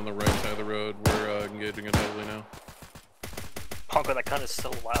bunker on the right side of the road. We're engaging it heavily now. Honko, that gun is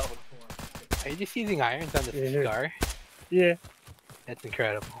so loud. Are you just using irons on the cigar? Yeah. That's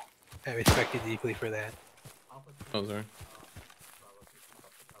incredible. I respect you deeply for that. Oh, sorry.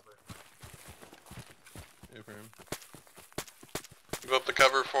 Yeah, for him. Give up the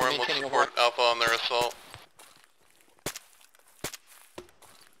cover for him. Let's support Alpha on their assault.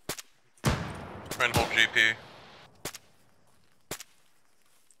 Try and hold GP.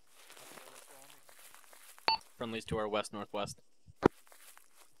 Friendlies to our west-northwest.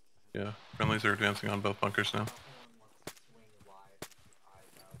 Yeah, friendlies are advancing on both bunkers now.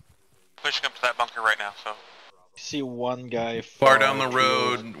 Pushing up to that bunker right now, so. See one guy Far down the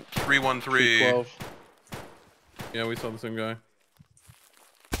road, 313. 312. Yeah, we saw the same guy.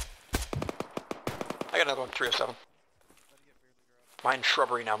 I got another one, 307. Mine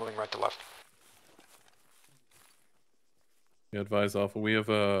shrubbery now, moving right to left. Yeah, advise Alpha. We have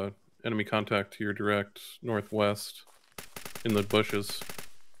enemy contact to your direct northwest in the bushes.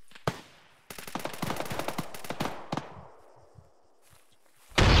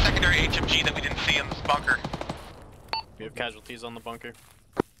 Secondary HMG that we didn't see in this bunker. We have casualties on the bunker.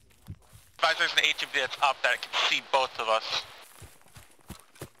 Advise there's an HMG that's up that can see both of us.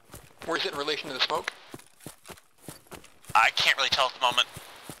 Where's it in relation to the smoke? I can't really tell at the moment.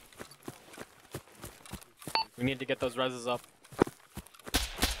 We need to get those reses up.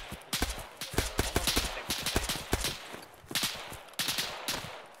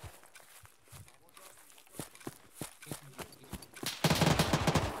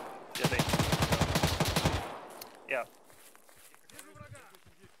 Yeah.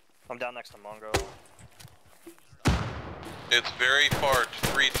 I'm down next to Mongo. It's very far,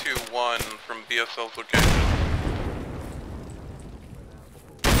 321 from BSL's location.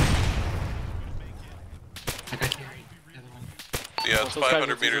 Yeah, it's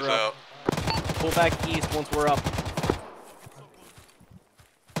 500 meters out. Pull back east once we're up.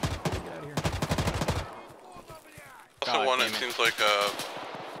 Also one, it seems like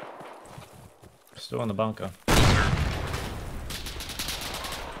Still in the bunker.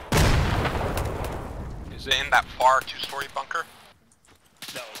 Is it in that far two-story bunker?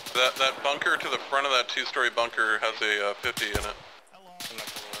 No. That bunker to the front of that two-story bunker has a 50 in it.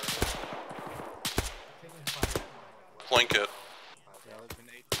 Flank it.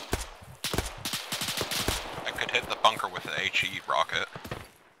 I could hit the bunker with an HE rocket.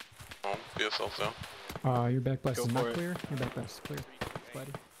 Oh, BSL's down. Your back blast Go is for not it. clear. Your back blast is clear.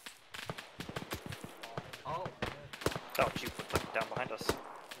 Spidey. Oh, Jeep was down behind us.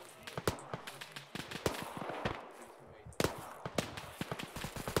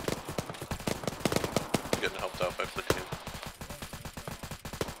 Getting helped out by platoon.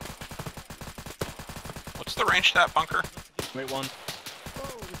 What's the range of that bunker? Wait, one.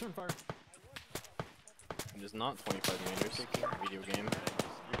 Oh, return fire. It is not 25 meters. Video game.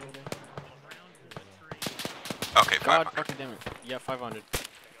 Okay, 500. God fucking damn it. Yeah, 500.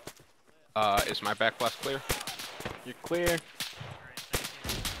 Is my back blast clear? You're clear.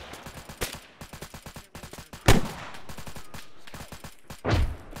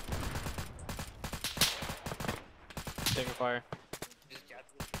 Taking fire.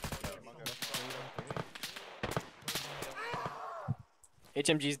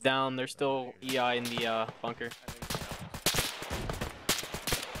 HMG's down. There's still EI in the bunker.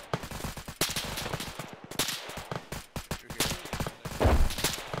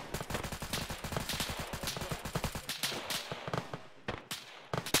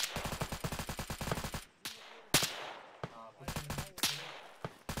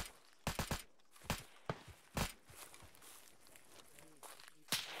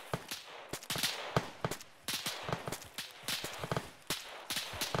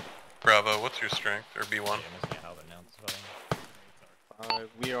 Bravo, what's your strength? Or B1?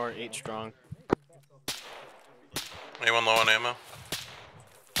 We are 8 strong. Anyone low on ammo?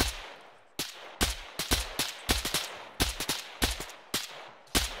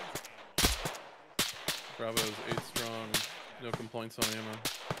 Bravo's 8 strong, no complaints on ammo.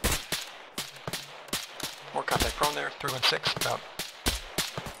 More contact prone there, 316, about.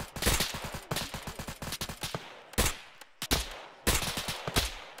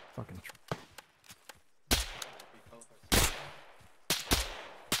 Fucking.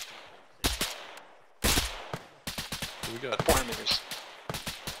 got 400 meters.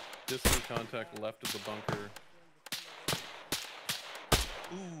 distant contact left of the bunker.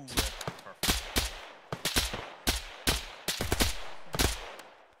 Ooh, that's perfect.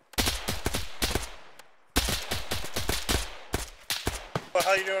 Well,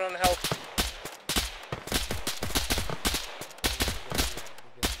 how you doing on health?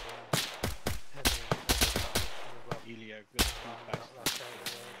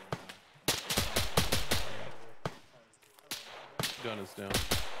 Gun is down.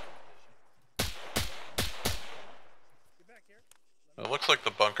 It looks like the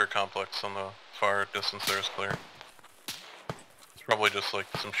bunker complex on the far distance there is clear. It's probably just like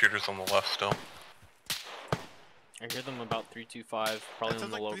some shooters on the left still. I hear them about 325, probably on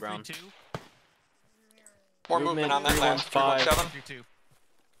the low ground. More movement on that last 317.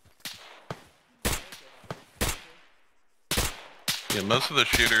 Yeah, most of the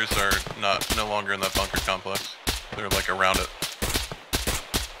shooters are no longer in that bunker complex. They're like around it.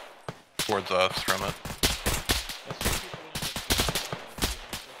 Towards us from it.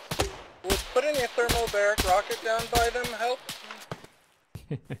 Would putting a thermobaric rocket down by them help?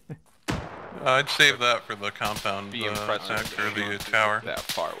 I'd save that for the compound Be impressive after the tower. That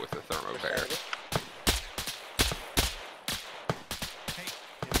far with the thermobaric.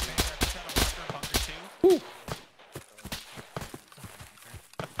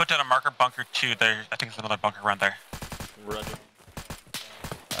 Put down a marker bunker 2 there. I think there's another bunker around there. Roger.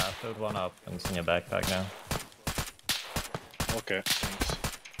 Filled one up and it's in your backpack now. Okay, thanks.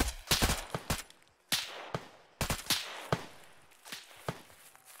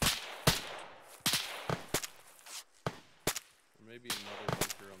 There may be another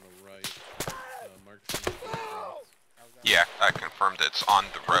bunker on the right. Mark Yeah, I confirmed it's on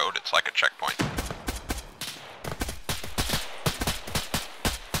the road. It's like a checkpoint.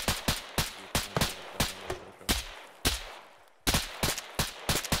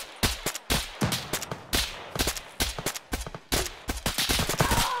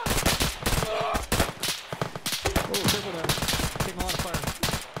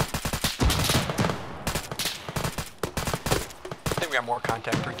 More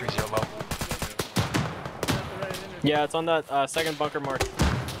contact 330 low. Yeah, it's on that second bunker mark.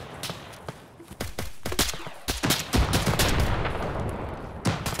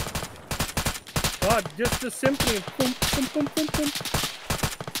 God, just the simply boom, boom, boom, boom, boom.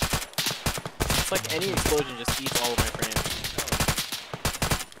 It's like any explosion just eats all of my frames.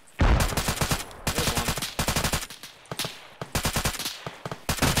 There's one.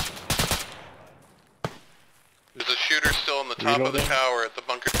 There's a shooter still on the top of the tower at the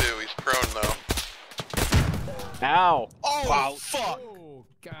bunker 2. He's prone though. Ow! Oh, wow. Fuck! Oh,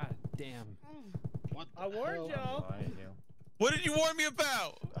 god damn. What I warned y'all. What did you warn me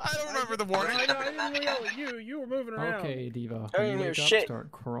about? I don't remember the warning. I didn't yell at you. You were moving around. Okay, Diva. I When didn't you hear wake up, shit.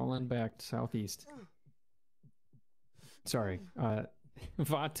 start crawling back southeast. Sorry,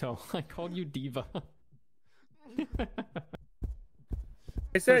 Vato. I called you Diva.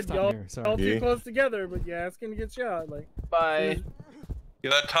 I said First time y'all here, sorry. all too close together, but you're asking to get shot. Like, bye.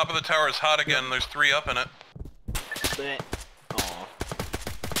 Yeah, that top of the tower is hot again. There's 3 up in it. Aw.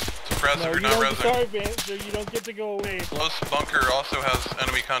 Suppress no, if you're you not don't, resing. sorry, man, so you don't get to go away. Close bunker also has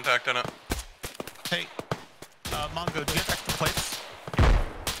enemy contact in it. Hey, Mongo, do you have extra plates?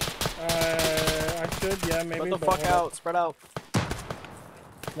 I should, yeah, maybe. Spread the but fuck hold out. up. Spread out.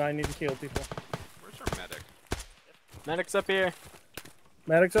 No, I need to heal people. Where's our medic? Medic's up here.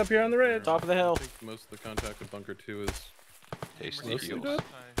 Medic's up here on the ridge. Top of the hill. I think most of the contact with bunker 2 is Tasty mostly heals. good.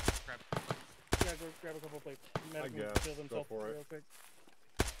 Yeah, go grab a couple plates. Medic guess. can heal Go himself for it. real quick.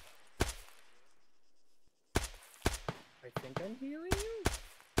 I think I'm healing you?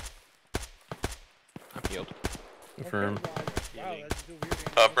 I'm healed. Confirm. Okay, wow, that's a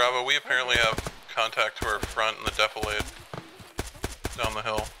weird Bravo, we apparently have contact to our front in the defilade down the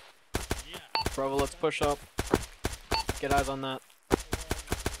hill. Bravo, let's push up. Get eyes on that.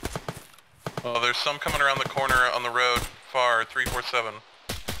 Oh, there's some coming around the corner on the road, far, 347.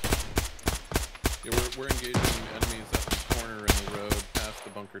 Yeah, we're engaging enemies at the corner in the road, past the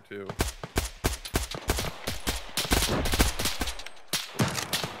bunker 2.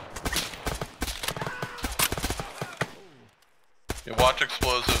 Yeah, watch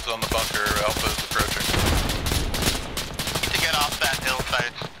explosives on the bunker, Alpha is approaching. To get off that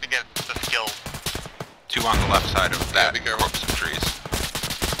hillside, to get the skill. 2 on the left side of that corpse of trees.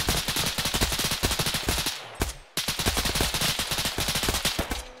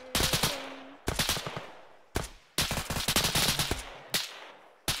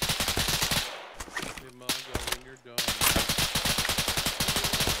 Hey, Mongo, when you're done.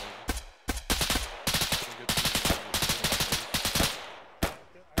 We'll get to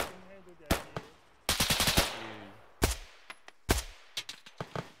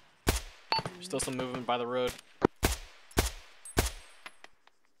Still some movement by the road.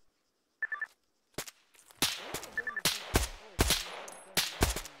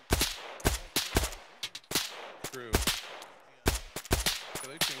 True. Yeah,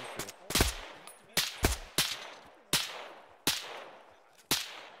 they changed it.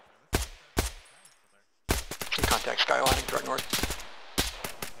 Contact skylining direct north.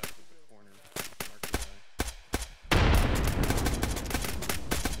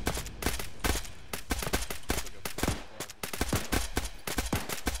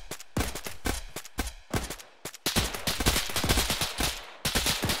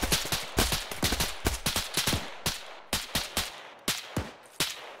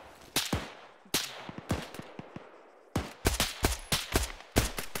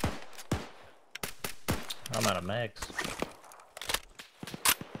 I'm out of mags.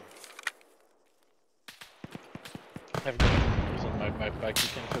 I've got things on my backpack. You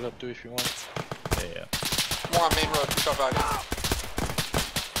can fill up too if you want. Yeah. More on main road.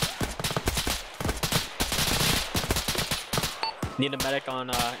 255. Need a medic on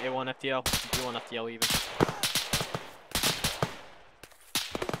A1 FTL, B1 FTL even.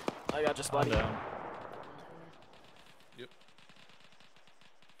 I got just buddy. Yep.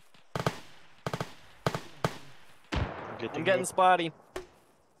 I'm getting spotty.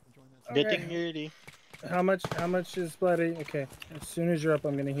 Getting ready. How much is splatty? Okay. As soon as you're up,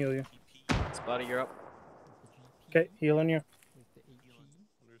 I'm gonna heal you. Spotty, you're up. Okay, healing you.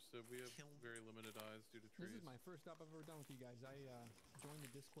 Understood. We have very limited eyes due to trees. This is my first job I've ever done with you guys. I joined the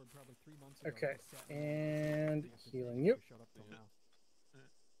Discord probably 3 months ago. Okay, and healing you.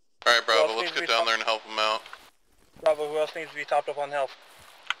 Alright, Bravo, let's get down there and help them out. Bravo, who else needs to be topped up on health?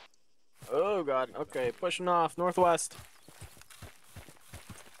 Oh god, okay, pushing off, northwest.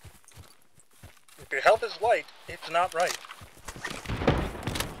 If your health is light, it's not right.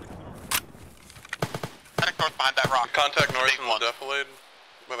 Contact north behind that rock. Contact north in the defilade.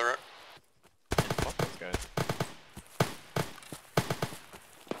 By the rock. Fuck those guys.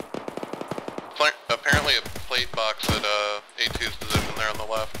 Apparently a plate box at A2's position there on the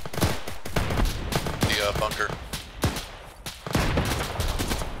left. The bunker.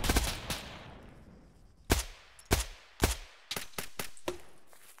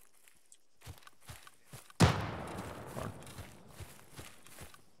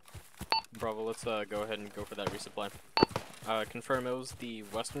 Bravo, let's go ahead and go for that resupply. Confirm it was the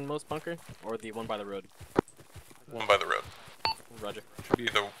westernmost bunker or the one by the road? One by the road. Roger. Should be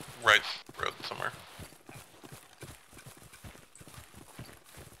the right road somewhere.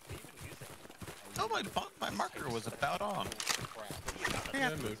 Oh, my marker was about on.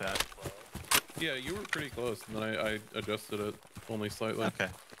 Yeah, move that. Yeah, you were pretty close, and then I adjusted it only slightly. Okay.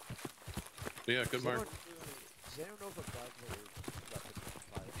 But yeah, good mark.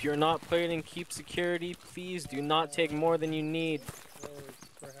 If you're not plating, keep security. Please do not take more than you need.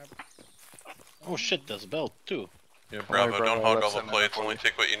 Oh shit, there's a belt too. Yeah, Bravo, don't hog all the plates, only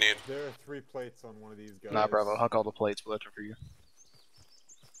take what you need. There are 3 plates on one of these guys. Nah, Bravo, hug all the plates, we'll let them for you.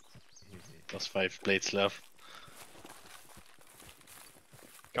 There's 5 plates left.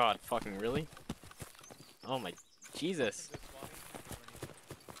 God, fucking really? Oh my, Jesus.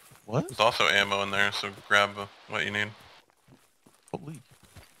 What? There's also ammo in there, so grab what you need. Holy.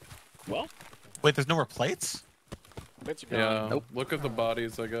 Well? Wait, there's no more plates? Yeah, Nope. look at the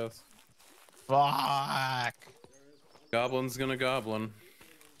bodies, I guess. Fuck. Goblin's gonna goblin.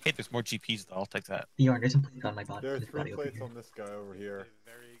 Hey, there's more GPs though, I'll take that. There's a plate on my body. There are this 3 body over plates here. on this guy over here.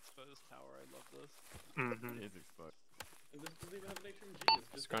 Very exposed tower, I love this. Mm-hmm. It is exposed.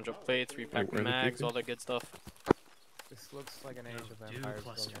 Scrunch up plates, repack where are the mags, people? all that good stuff. This looks like an Age of Empires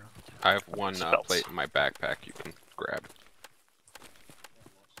building. I have one plate in my backpack you can grab.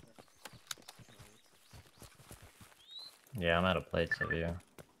 Yeah, I'm out of plates over here.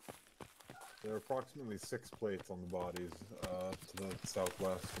 There are approximately 6 plates on the bodies to the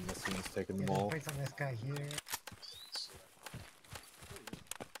southwest, and this one's taking them all. Plates on this guy here.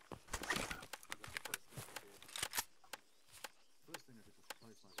 First thing I did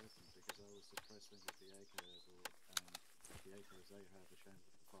was replace my weapon because I was suppressing with the AK level, and the AKs they have a chance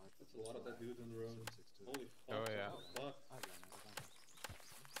of 5. That's a lot of that dude on the road. Holy fuck. Oh yeah.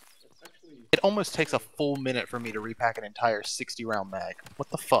 It almost takes a full minute for me to repack an entire 60 round mag.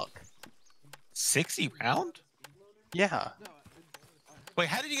 What the fuck? 60 round? Yeah. Wait,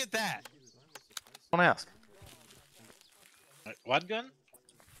 how did you get that? Don't ask. What gun?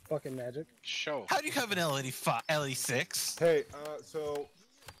 Fucking magic. Show. How do you have an LE6? Hey, so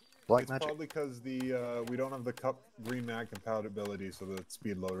Black it's magic. probably because the we don't have the cup green mag compatibility, so the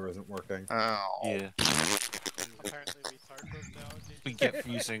speed loader isn't working. Oh. Yeah. Apparently we start those now. We get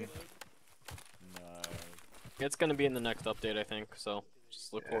from using It's gonna be in the next update, I think. So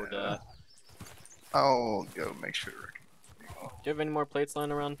just look forward to that. I'll go make sure. Do you have any more plates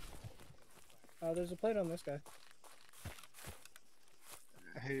lying around? There's a plate on this guy.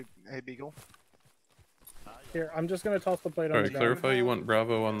 Hey, Beagle. Here, I'm just gonna toss the plate on Alright, the clarify, you want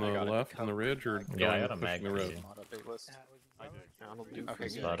Bravo on the left on the ridge, or Yeah, I going got a pushing mag the road? Okay,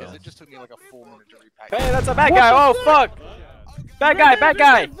 good, because it just took me like a full minute to repack. Hey, that's a bad guy! Oh fuck! Bad guy! Bad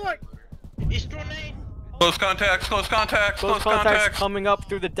guy! Close contacts, close contacts, Close contacts coming up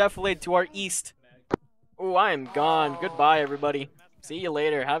through the defilade to our east. Oh, I am gone. Goodbye, everybody. See you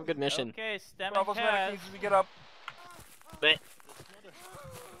later. Have a good mission. Okay, stemming pass. needs to get up. But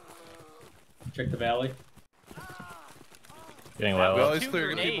Check the valley. Getting low. Valley's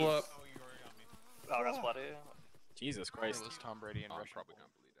clear, get people up. Oh, that's bloody. Jesus Christ. It was Tom Brady and Russia. Probably gonna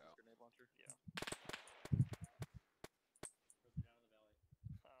bleed out.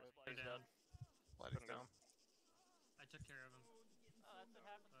 He's dead. Blood's down. I took care of him.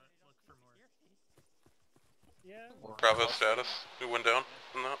 Look for more. Yeah. Bravo status. Who went down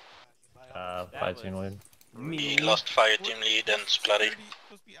from that? Fire team lead. We lost fire team lead and Splutty.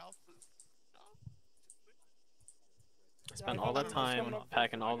 I spent all that time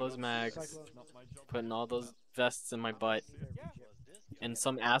packing all those mags, putting all those vests in my butt, and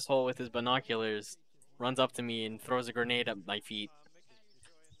some asshole with his binoculars runs up to me and throws a grenade at my feet.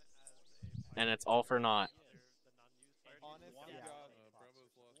 And it's all for naught.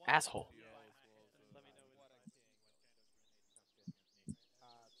 Asshole.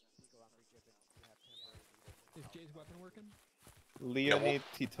 Is Jay's weapon working? Leonid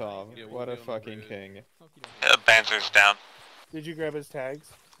Titov, what a fucking king. Banzer's down. Did you grab his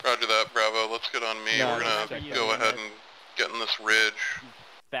tags? Roger that, Bravo. Let's get on me. No, We're gonna go ahead and get in this ridge.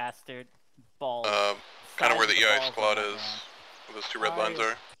 Bastard. Balls. Kind of where the Size of EI balls squad on that is. man. Where those two red lines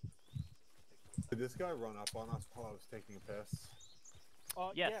are. Did this guy run up on us while I was taking a piss?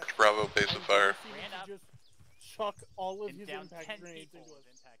 Yes. Yeah. Bravo, base of fire. Just chuck all of his impact grenades into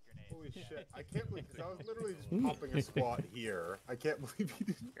us. Holy shit, I can't believe, because I was literally just popping a squat here. I can't believe he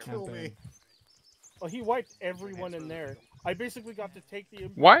didn't kill me. Well, he wiped everyone in there. I basically got to take the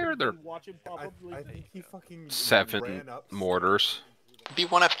impact Why are there and watch him probably. I think he fucking 7 ran up. mortars? B1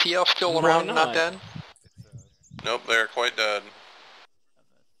 FTL still Why around, not? not dead? Nope, they're quite dead.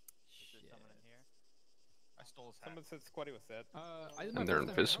 Someone said Squatty was dead. And they're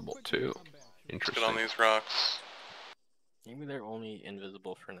invisible too. Get on these rocks. Maybe they're only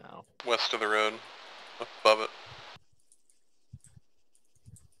invisible for now. West of the road. Above it.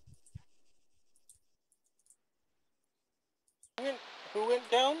 Who went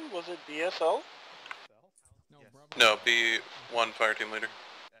down? Was it BSO? No, B1 fire team leader.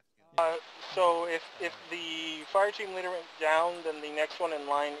 So if the fire team leader went down, then the next one in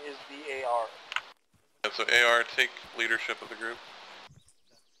line is the AR. Yeah, so AR, take leadership of the group.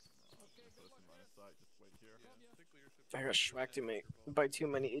 I got distracted by too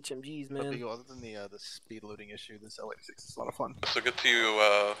many HMGs, man. Beagle, other than the speed loading issue, this LA6 is a lot of fun. So get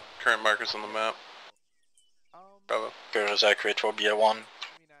to current markers on the map. Bravo. Girls accurate for BA1.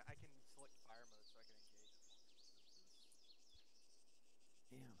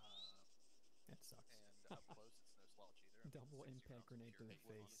 That sucks. Double impact grenade to the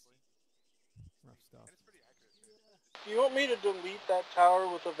face. Rough stuff. You want me to delete that tower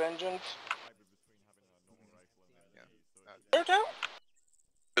with a vengeance? Their tower?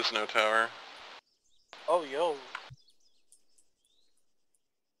 There's no tower. Oh, yo.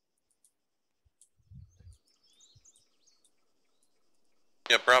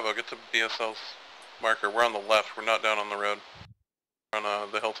 Yeah, Bravo, get to BSL's marker. We're on the left, we're not down on the road. We're on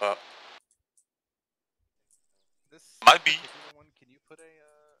the hilltop. Might be. Can you put a,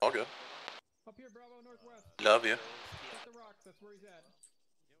 All good. Up here, Bravo, northwest. Love you. Hit the rocks, that's where he's at.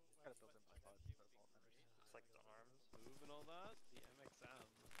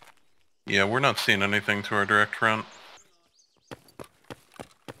 Yeah, we're not seeing anything to our direct front.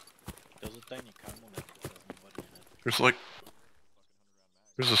 There's like...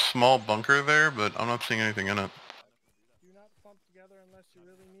 There's a small bunker there, but I'm not seeing anything in it. Do not clump together unless you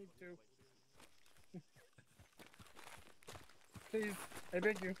really need to. Please, I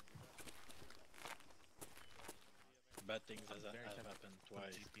beg you. Bad things have happened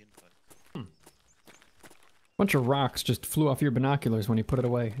twice. Bunch of rocks just flew off your binoculars when you put it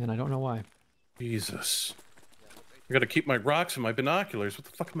away, and I don't know why. Jesus. I gotta keep my rocks and my binoculars. What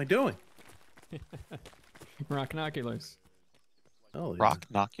the fuck am I doing? Rock binoculars. Oh, yeah. Rock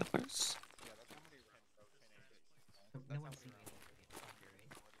binoculars?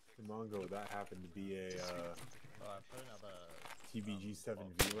 Mongo, that happened to be a TBG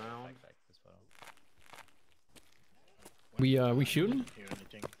 7V round. We shooting?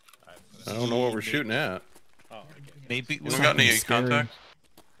 I don't know what we're shooting at. Oh, okay. Maybe You got any contact?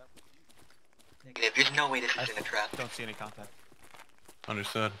 Negative. There's no way this is in a trap. Don't see any contact.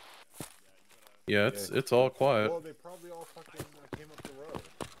 Understood. Yeah, it's all quiet. Well, they probably all fucking came up the road.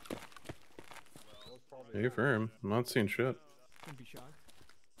 Hey, firm. I'm not seeing shit. I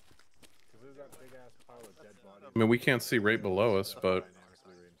mean, we can't see right below us, but...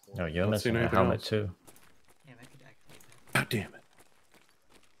 No, you're missing a helmet too. God damn it.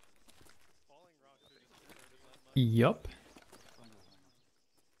 Yup.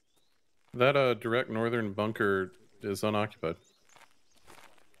 That direct northern bunker is unoccupied.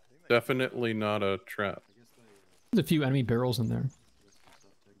 Definitely not a trap. There's a few enemy barrels in there.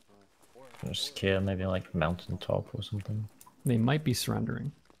 Just care, maybe like mountaintop or something. They might be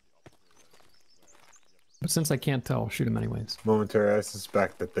surrendering. But since I can't tell, I'll shoot them anyways. Momentary, I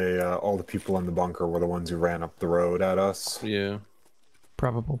suspect that they, all the people in the bunker were the ones who ran up the road at us. Yeah.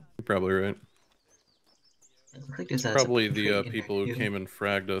 Probable. You're probably right. Like Probably the people who came and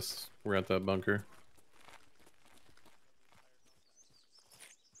fragged us were at that bunker.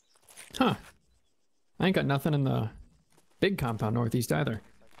 Huh. I ain't got nothing in the big compound northeast either.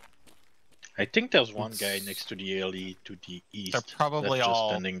 I think there's one guy next to the alley to the east. They're probably that's just all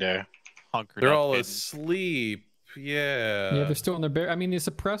standing there. Hunkered They're up all hidden. asleep. Yeah. Yeah, they're still in their bear. I mean, the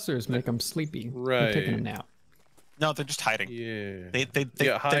suppressors make them sleepy. They're taking a Right. nap. No, they're just hiding. Yeah. They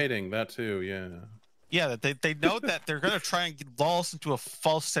hiding, that too, yeah. Yeah, they know that they're gonna try and lull us into a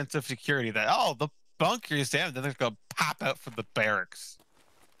false sense of security that the bunker is down, then they're gonna pop out from the barracks.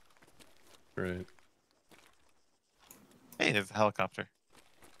 Right. Hey, there's a helicopter.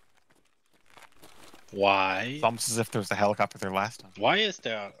 Why? It's almost as if there was a helicopter there last time. Why is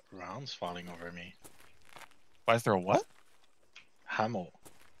there rounds falling over me? Why is there a what? Hammer.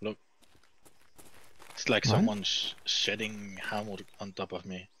 Look. It's like What? someone shedding hammer on top of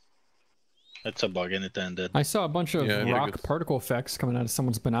me. That's a bug intended. I saw a bunch of Yeah, rock good. particle effects coming out of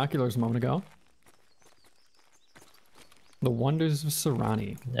someone's binoculars a moment ago. The wonders of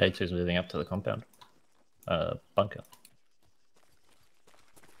Sahrani. A2 is moving up to the compound. Bunker.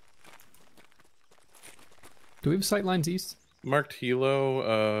 Do we have sight lines east? Marked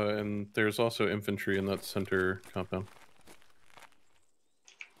helo, and there's also infantry in that center compound.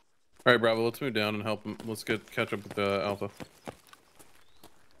 Alright, Bravo, let's move down and help them. Let's catch up with the Alpha.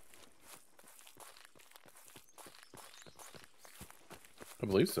 I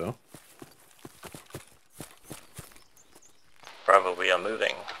believe so. Bravo, we are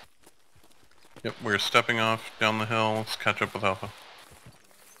moving. Yep, we're stepping off down the hill. Let's catch up with Alpha.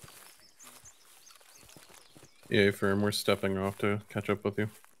 Yeah, firm, we're stepping off to catch up with you.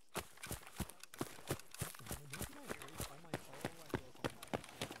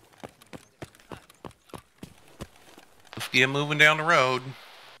 Let's get moving down the road.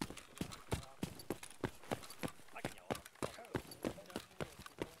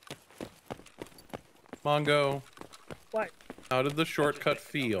 Mongo, What? how did the shortcut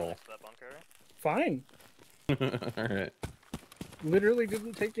feel? Fine. Alright. Literally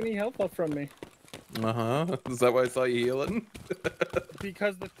didn't take any health off from me. Uh-huh. Is that why I saw you healing?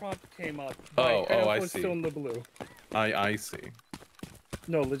 Because the prompt came up. Oh, My health I was see. still in the blue. I see.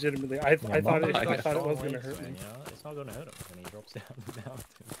 No, legitimately. I thought it was gonna hurt me. You know, it's not gonna hurt him when he drops down.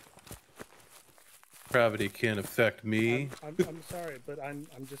 Gravity can't affect me. I'm sorry, but I'm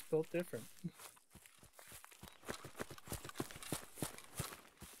just built different.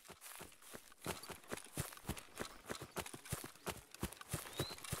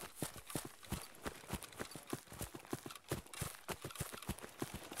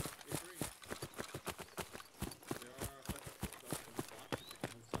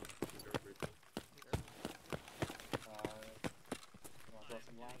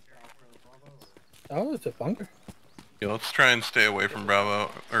 Oh, it's a bunker. Yeah, let's try and stay away from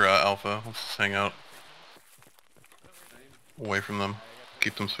Bravo, or Alpha. Let's just hang out. Away from them.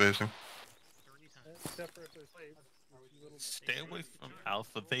 Keep them spacing. Stay away from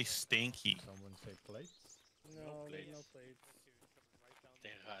Alpha, they stinky. Someone say plates? No, there's no plates.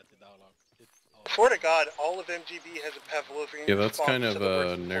 Swear to God, all of MGB has a Pavlovian Yeah, that's response kind to of the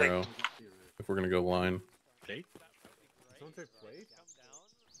word narrow. plate. If we're gonna go line. Plate? Someone say plate?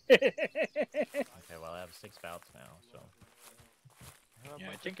 Okay, well I have 6 bouts now, so.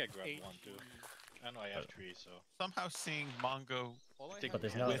 Yeah, I think I grabbed one too. I know I have 3, so. Somehow seeing Mongo But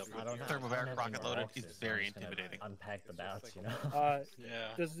there's no, with I don't have thermobaric rocket any more loaded boxes, is so I'm very just gonna intimidating. Unpack the bouts, you know?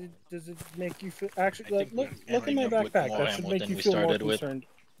 Yeah. Does it make you feel? Actually, I think look we're at my ending up with backpack. more That should ammo make than you we feel more started with. concerned.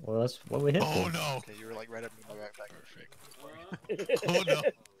 Well, that's what we hit Oh for. no! Okay, you were like right up in my backpack. Perfect. Oh no!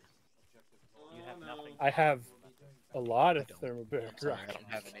 I have A lot of thermobaric Sorry, I rockets. don't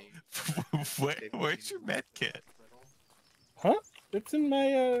have any. Where's your med kit? Huh? It's in my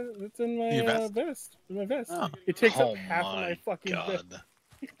Your vest? vest. In my vest. Oh. It takes up Oh half of my my fucking vest.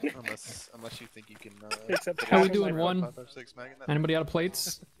 unless you think you can. Takes up How we half of doing? my One. 5.56 mag in that Anybody out of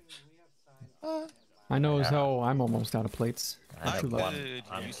plates? I know as hell I'm almost out of plates. I Too have low. one.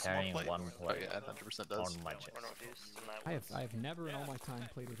 I'm carrying one Oh plate. yeah, 100% does. On my chest. I have never in all my time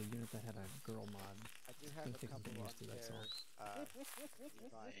played with a unit that had a girl mod. I do have Gonna a take some couple years up to there, that, so.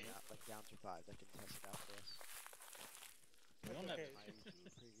 like down to 5 that can test it out for us.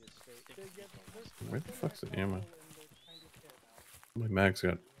 Where the fuck's the ammo? My mag's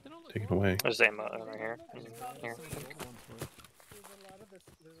got taken away. There's ammo right here. Here.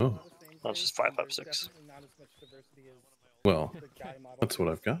 Oh. That's just 5.56. Well, that's what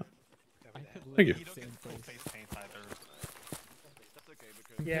I've got. Thank you.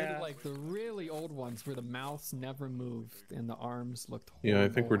 Yeah. Like the really old ones where the mouths never moved and the arms looked horrible. Yeah, I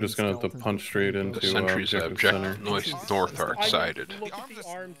think we're just gonna have to punch straight into The sentries at center. north are excited. Look at the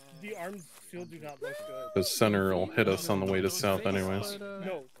arms. The arms still do not look good. The center will hit us on the way to south anyways.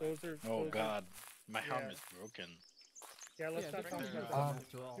 No, those are. Oh those god, are, my helmet's broken. Yeah, let's not talk about that.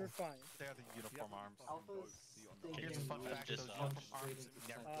 You're fine. They are the uniform arms. Here's a fun fact: those uniform arms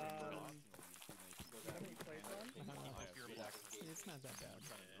never It's not that bad.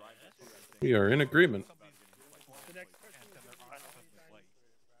 We are in agreement.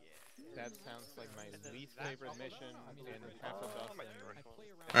 That sounds like my least favorite mission in half a dozen.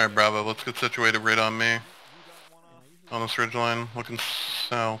 Alright, Bravo, let's get situated right on me. On this ridgeline, looking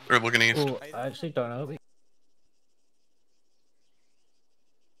south, or looking east. Oh, I actually don't know.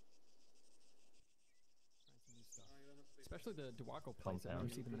 Especially the Duaco plates, I never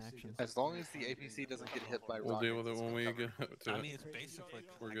see them in action. As long as the APC doesn't get hit by We'll rockets. deal with it when we get to I it. mean, it's basically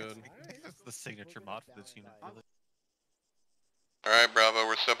We're good. It's the signature mod for this unit. Really. Alright, Bravo,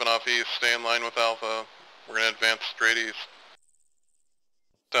 we're stepping off east. Stay in line with Alpha. We're gonna advance straight east.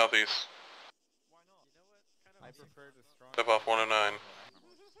 Southeast. I prefer the strong. Step off 109.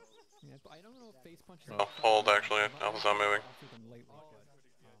 Yeah, but I don't know if face punch is Oh, hold actually. Alpha's not moving.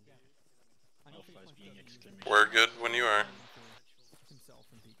 We're good when you are. Himself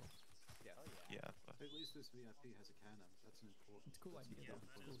and Beagle. Yeah. At least this VIP has a cannon. That's an important. It's a cool idea.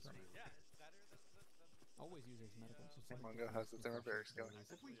 It's cool. Always use his medicals. Mungo has the thermobarics going.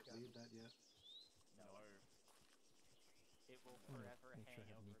 Have we cleared that yet? No. It will forever make sure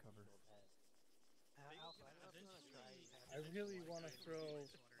I have knee cover. I really want to throw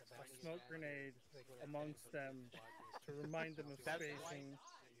a smoke grenade amongst them to remind them of spacing.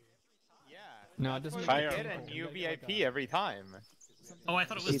 Yeah. No, it doesn't. Fire get a new VIP every time. Oh, I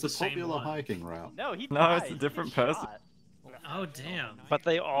thought it was It's the a same popular one. hiking route. No, he No, died. it's a different person. Oh damn. But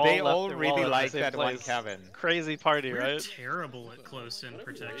they all really like that one place. cabin. Crazy party, We're right? terrible at close-in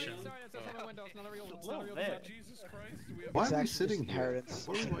protection. Why are we sitting here?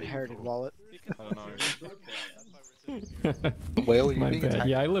 Inherited wallet. I don't know. Whale, My bad.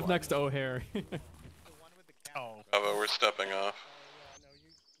 Yeah, I live next to O'Hare. Oh. Bravo, we're stepping off.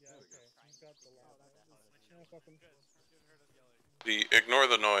 Ignore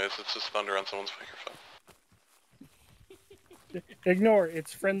the noise, it's just thunder on someone's microphone. Ignore,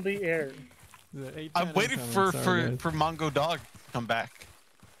 it's friendly air. I'm waiting for Mongo Dog to come back.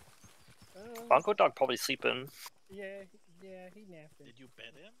 Bongo Dog probably sleeping. Yeah, he napping. Did you bet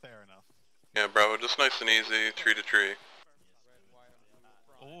him? Fair enough. Yeah, Bravo, just nice and easy, tree to tree.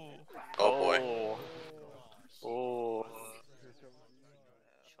 Oh boy. Oh.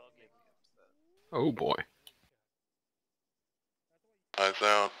 Oh boy. Eyes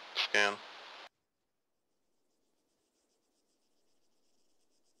out, scan.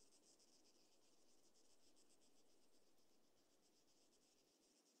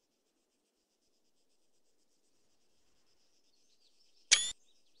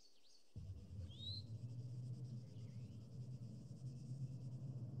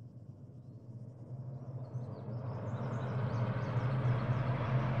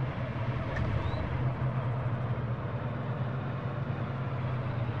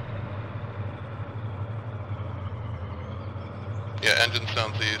 Yeah, engine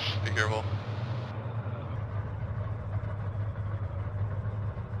sounds east, be careful.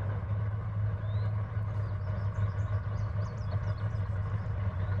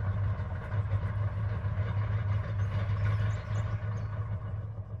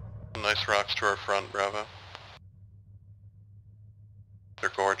 Nice rocks to our front, Bravo.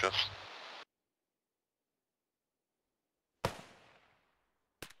 They're gorgeous.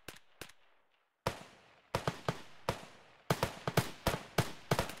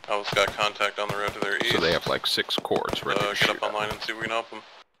 Al's got contact on the road to their east. So they have like 6 cords ready to Get shoot up online and see if we can help them.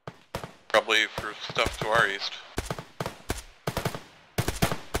 Probably for stuff to our east.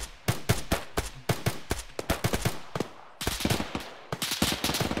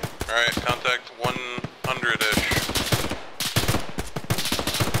 Alright, contact 100-ish.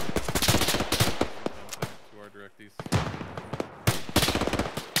 To our direct east.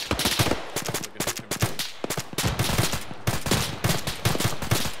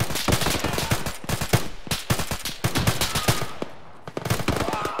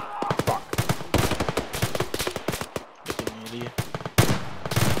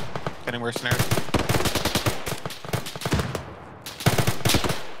 Getting worse now.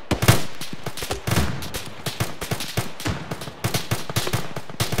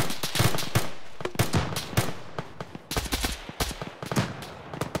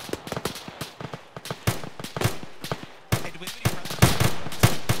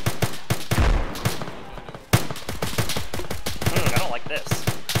 I don't like this.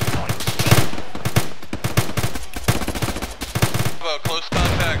 Bravo, close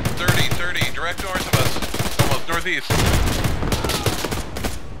contact, 30, direct north of us. Almost northeast.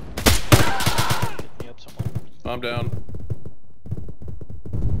 I'm down.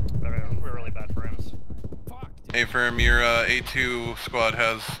 We're really bad friends. Hey, Firm, your A2 squad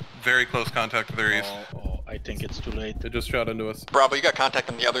has very close contact to their east. Oh, I think it's too late. They just shot into us. Bravo, you got contact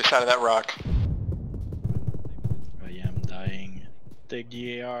on the other side of that rock. I am dying. Take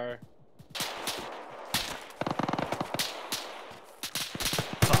the AR.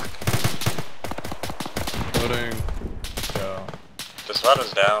 Loading. Go. This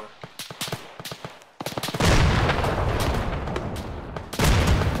ladder's down.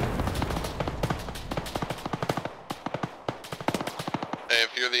 Hey,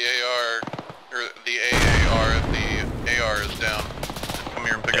 if you're the AR, or the AAR, if the AR is down, come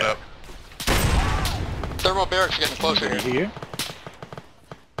here and pick it up. Thermal barracks are getting closer here.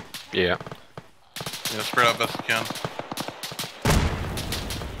 Yeah. Yeah, spread out best you can.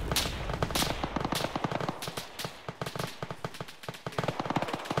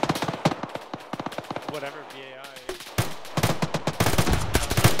 Whatever VAI.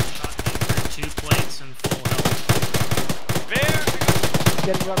 2 plates and full health.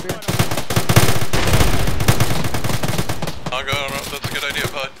 Getting up here. I'll go, that's a good idea,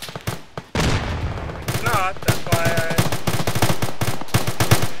 bud. It's not, that's why I...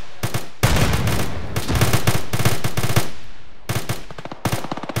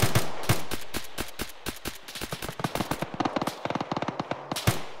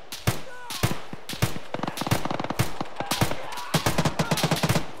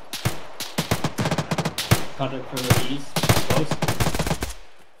 Contact from the east. Close.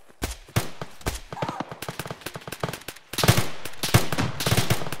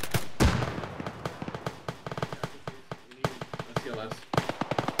 Let's go, lads.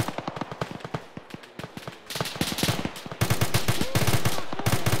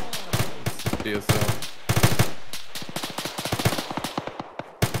 DSL.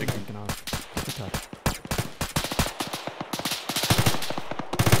 Taking off. Good touch.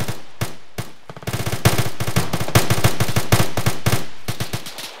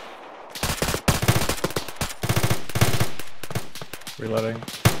 Reloading.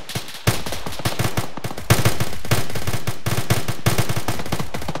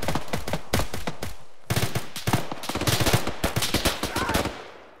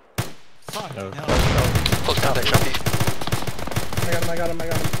 Fuck, No. Close contact, southeast. I got him.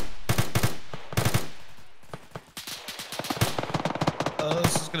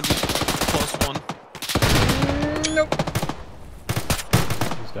 This is gonna be a close one. Nope.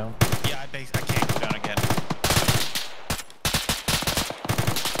 He's down. Yeah, I can't go down again.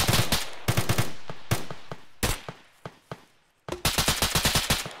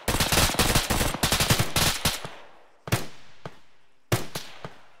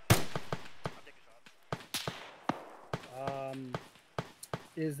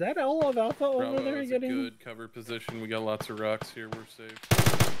 Is that all of Alpha over Bravo there is getting? a good cover position. We got lots of rocks here. We're safe.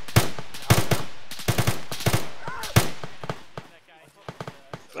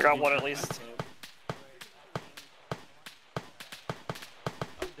 I got one at least.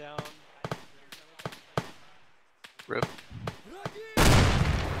 I'm down. Rip.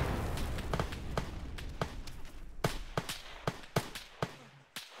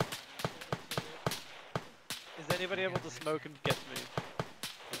 Is anybody able to smoke and get to me?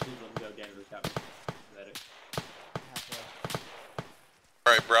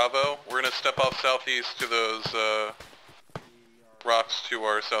 Alright, Bravo, we're gonna step off southeast to those rocks to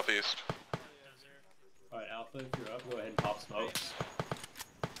our southeast. Alright, Alpha, if you're up, go ahead and pop smokes.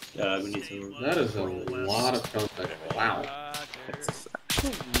 We need to. That is a lot of contact. Wow.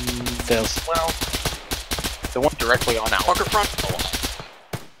 There's the one directly on our bunker front.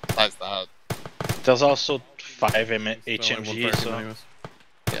 Besides that, there's also 5 HMGs. So.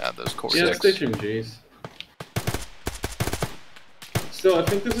 Yeah, those core Yeah, 6. it's HMGs. Still, I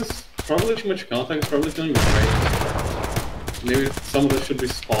think this is probably too much contact. It's probably feeling great. Maybe some of this should be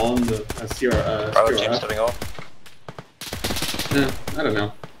spawned as Probably team stepping off. Yeah, I don't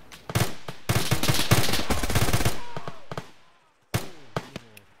know.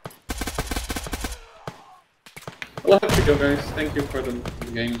 I'll have to go, guys. Thank you for the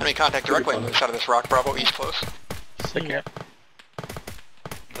game. Enemy contact directly on the side of this rock. Bravo, east close. Take care.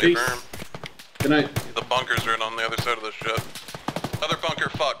 Wait for him. Good night. The bunkers are on the other side of the ship. Other bunker,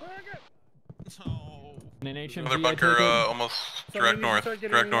 fuck. Another bunker, almost direct north.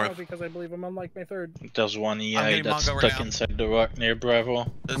 Direct north. Because I believe I'm on like my third. There's one EI that's stuck inside the rock near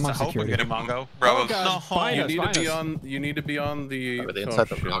Bravo. I'm on security. Getting Mongo. Bravo's. You need to be on the inside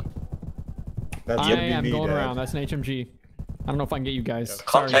the rock. I am going around. That's an HMG. I don't know if I can get you guys.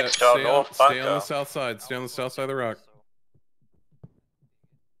 Context, stay on the south side. Stay on the south side of the rock.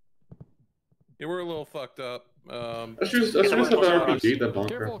 Yeah, we're a little fucked up. Let's just have an RPG, that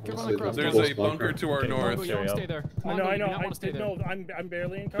bunker. There's a bunker to our north. You don't stay there. I know. No, I'm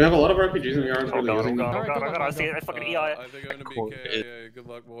barely in. We have a lot of RPGs and we aren't really using them. I see it. I fucking EI. I think I'm gonna be KIA. Good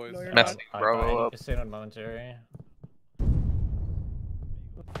luck, boys. Messing Bravo up. Stay on momentary.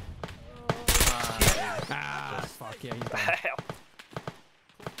 Fuck yeah, he's down.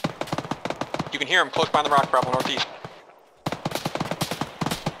 You can hear him close behind the rock, Bravo, northeast.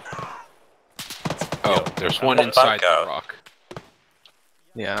 Oh, there's one inside the rock.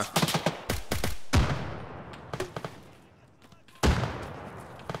 Yeah.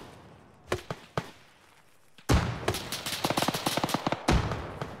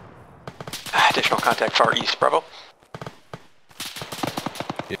 Additional contact far east, Bravo.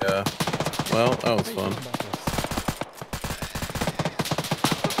 Yeah. Well, that was fun.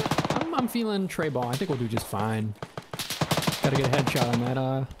 I'm feeling Trey ball. I think we'll do just fine. Gotta get a headshot on that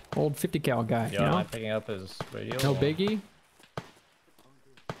old 50 cal guy. Yeah, you know? I'm picking up his radio. No biggie.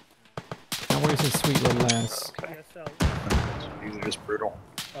 Now where's his sweet little ass? These are just brutal.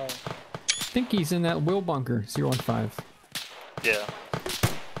 Oh. I think he's in that Will bunker, 015. Yeah.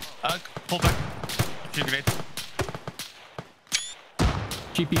 Pull back. Few grenades.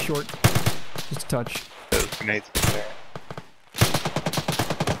 GP short. Just a touch. Those grenades there.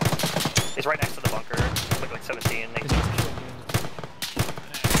 He's right next to the bunker. Like 17.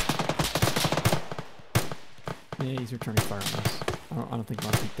 Yeah, he's returning fire on us. I don't think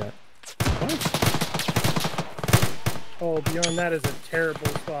I'll take that. Oh, beyond that is a terrible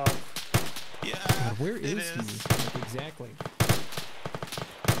spot. Yeah. God, where is he? Like, exactly.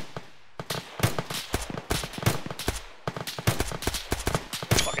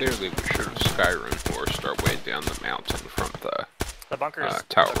 Clearly, we should have Skyrim forced our way down the mountain from the bunker's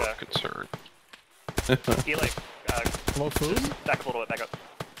tower okay. of concern. He like low food? Back up a little bit, back up.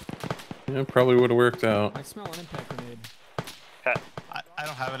 Yeah, probably would have worked out. I smell an impact grenade. Okay. I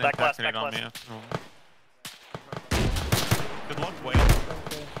don't have an Back impact left, grenade on me. left. Good luck, Wade.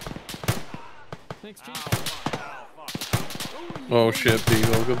 Thanks, Chief. Oh shit,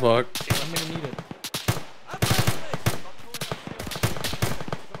 Beagle. Good luck. I'm gonna need it.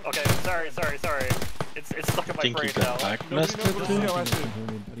 Okay, sorry. It's stuck in my Think brain you got now. back But he's very close,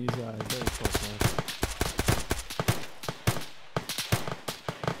 man.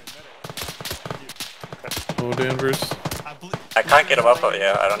 Oh, Danvers. I can't get him up, but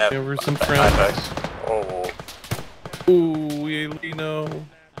yeah, I don't have Danvers and friends. Oh. Ooh, Yelino.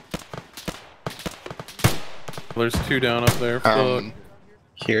 There's 2 down up there. Fuck.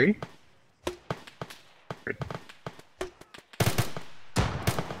 Kiri?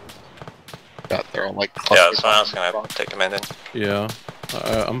 God, they're all like. Yeah, so I was gonna take him in. Yeah.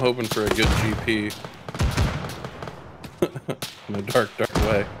 I'm hoping for a good GP. In a dark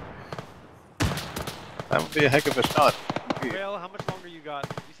way. That would be a heck of a shot. Rail, how much longer you got?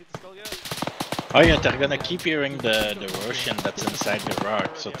 Did you see the skull yet? Oh yeah, they're gonna keep hearing the Russian that's inside the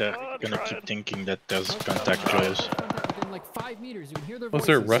rock, so they're gonna keep thinking that there's contact close. Within like 5 meters, you can hear their Was voices.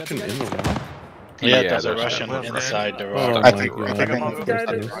 there a Russian in the rock? Yeah, there's a Russian inside the rock. Oh I my think god.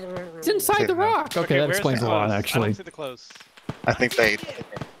 It's inside the rock! Okay, that explains a lot, actually. I don't see the close. I think they.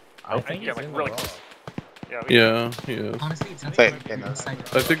 I think Yeah, he's like in really the close. rock. Yeah, yeah. Honestly, it's not They, inside.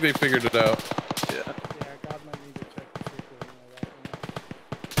 I think they figured it out. Yeah, God might need to check the frequency and all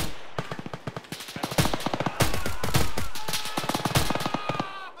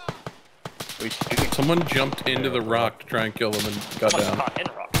that. Someone jumped into the rock to try and kill him and got down. In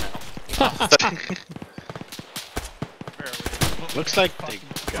the rock, man. Looks like they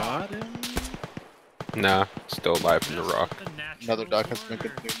got him. Nah, still alive in the rock. Another dock has been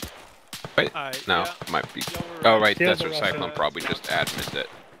consumed. Wait, no, might be. Oh right, Desert Cyclone probably just admitted it.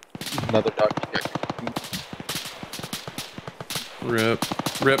 Another dock.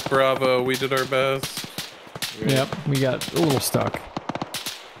 Rip, Bravo. We did our best. Yep, we got a little stuck.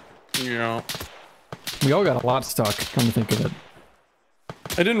 Yeah. We all got a lot stuck, come to think of it.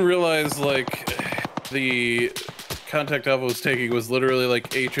 I didn't realize, like, the contact Alpha was taking was literally, like,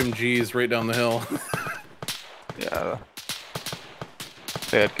 HMGs right down the hill. Yeah.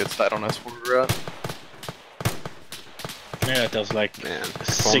 They had good sight on us where we were at. Yeah, it was like Man, if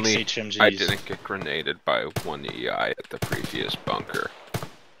 6 only HMGs. I didn't get grenaded by one EI at the previous bunker.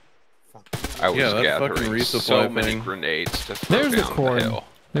 I was Yeah, that fucking gathering resupply so many thing. grenades to throw There's the down cord. the hill.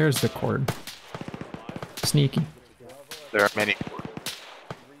 There's the cord. Sneaky. There are many.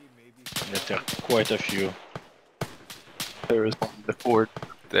 Yeah, there are quite a few. There is one the cord.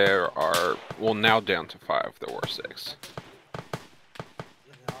 There are, well, now down to 5. There were 6.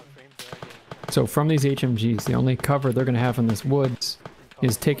 So from these HMGs, the only cover they're going to have in this woods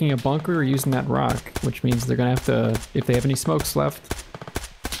is taking a bunker or using that rock, which means they're going to have to, if they have any smokes left,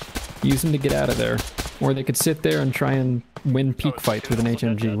 use them to get out of there. Or they could sit there and try and win peak fights with an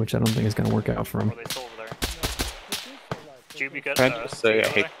HMG, which I don't think is going to work out for them. Can I just say I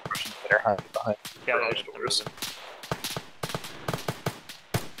hate the Russians that are hiding behind garage doors.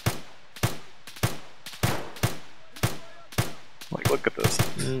 Like, look at this.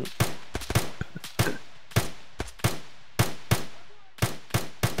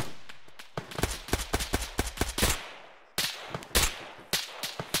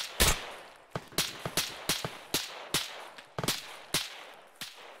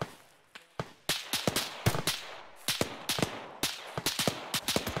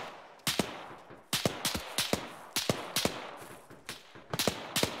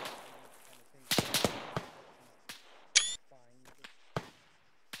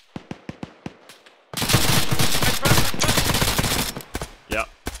 Yeah.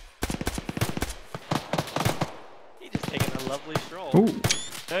 He just taking a lovely stroll. Ooh.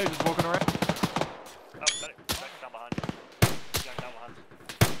 Hey, just walking around. Oh, medic, down behind. Young down behind.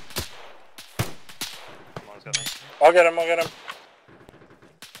 Come on, let's go, mate. I'll get him, I'll get him.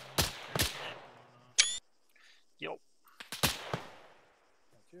 Yo.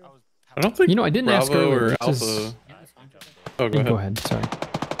 I don't think You know, I didn't Bravo ask earlier. or This Alpha. is- Oh, go ahead. Go ahead, sorry.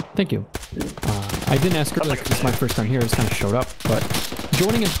 Thank you. I didn't ask earlier because it's my first time here. I just kind of showed up. But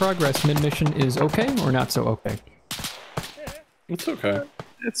joining in progress mid-mission is okay or not so okay? It's okay.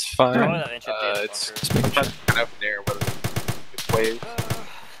 It's fine. Alright. It's Just making sure. kind of up in the air whether it's waves.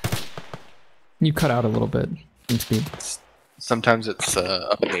 You cut out a little bit in speed. Sometimes it's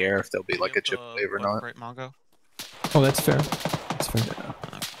up in the air if there'll be like a chip wave or not. Right, Mongo? Oh, that's fair. That's fair.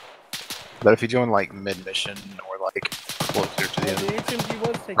 But if you join like mid-mission or like closer to the The end, HMG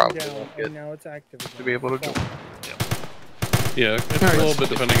was taken probably down, won't get and now it's active again. to be able to join. Yeah, it's a little bit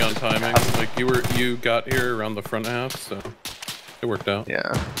depending on timing. Like you got here around the front half, so it worked out. Yeah.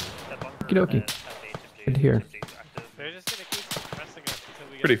 Okie dokie. Good to hear. They're just gonna keep pressing us until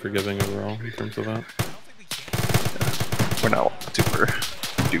we get Pretty forgiving overall in terms of that. We're not super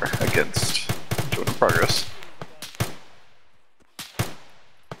against join in progress.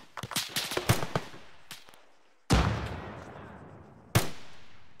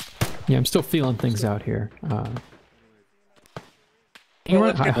 Yeah, I'm still feeling things out here. I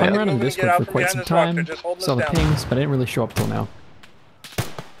hung around on Discord for quite some time, saw the pings, but I didn't really show up till now.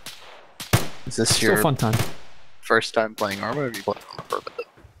 Is this Still your a fun time. first time playing Arma, or have you played Arma for a bit?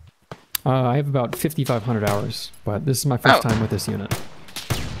 I have about 5,500 hours, but this is my first time with this unit.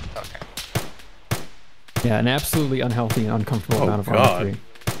 Okay. Yeah, an absolutely unhealthy and uncomfortable Oh, amount of God. armor 3.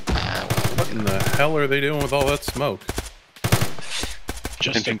 What in the hell are they doing with all that smoke?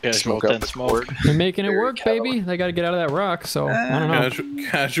 Just a casual smoke out 10 the smoke. cord. They're making it work, baby. They got to get out of that rock, so I don't know.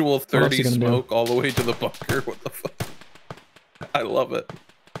 Casual else you 30 gonna do? smoke all the way to the bunker. What the fuck? I love it.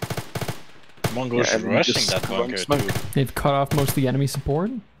 Mongo's Yeah, and rushing just that run bunker smoke. too. They've cut off most of the enemy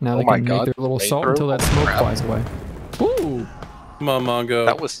support. Now Oh they my can God, make their little assault flamethrower? until that smoke Crap. flies away. Ooh! Come on, Mongo.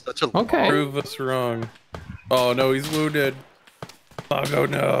 That was such a Okay. Prove us wrong. Oh no, he's wounded. Mongo,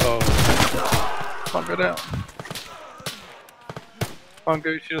 no. Mongo down.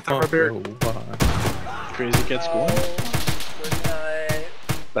 Mongo, shoot a thermal bear. Crazy Cat's going. Good night.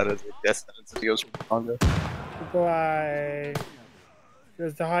 That is a death sentence if he goes from Mongo. Bye.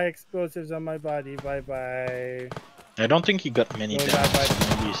 There's the high explosives on my body. Bye bye. I don't think he got many No, damage, bye-bye.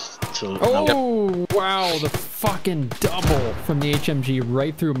 so maybe still. Oh, wow. The fucking double from the HMG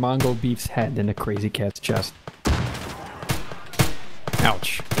right through Mongo Beef's head into Crazy Cat's chest.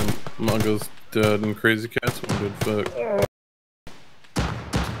 Ouch. And Mongo's dead and Crazy Cat's wounded. Fuck.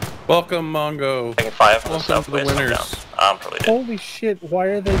 Welcome, Mongo. Taking 5 on the Welcome to the southwest, I'm winners. down. I'm probably dead. Holy shit, why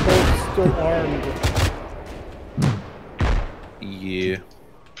are they both still armed? Yeah.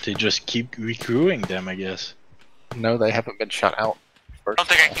 They just keep recruiting them, I guess. No, they haven't been shot out. I don't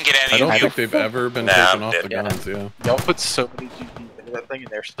think I can get any I don't of you. think they've ever been taken off the guns, yeah. Y'all put so many GGs into that thing and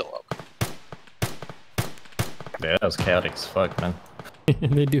they're still up. Yeah, that was chaotic as fuck, man.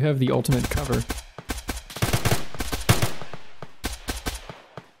 And they do have the ultimate cover.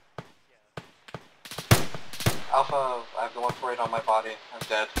 Alpha, I have the 148 on my body. I'm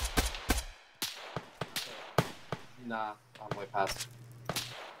dead. Nah, I'm way past.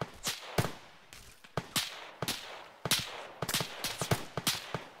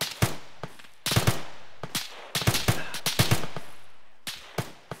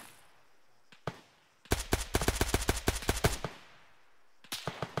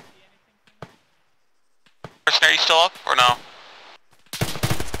 Are you still up or no?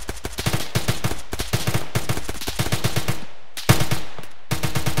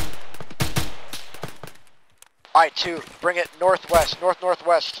 Alright, 2, bring it northwest,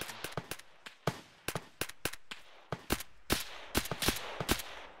 northwest.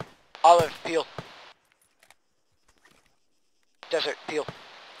 Olive, peel. Desert, peel.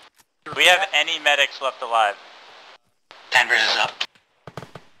 Do we have any medics left alive? Denver's is up.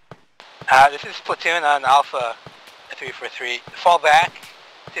 This is platoon on Alpha 343. Fall back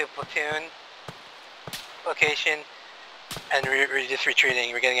to platoon location, and we're just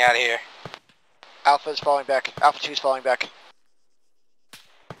retreating. We're getting out of here. Alpha's falling back. Alpha 2's falling back.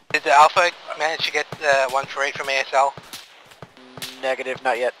 Did the Alpha manage to get 148 from ASL? Negative,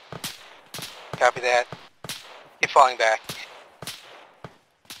 not yet. Copy that. Keep falling back.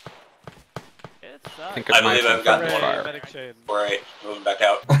 I think I believe I've gotten fire. 4-8, moving back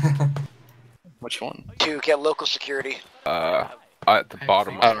out. Which one? 2, get local security. At the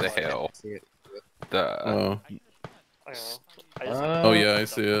bottom of the hill. The Oh yeah, I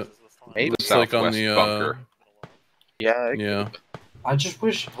see it. Maybe It's like on southwest the bunker. Yeah. I just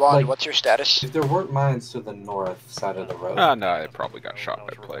wish, Ron, like, what's your status? if there weren't mines to the north side of the road. No, they probably got shot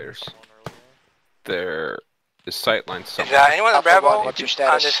by players. There is sightline Is somewhere. anyone on Alpha Bravo 1, what's your on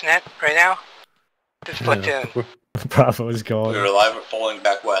status? this net right now? This is platoon. Bravo is gone. We were alive but falling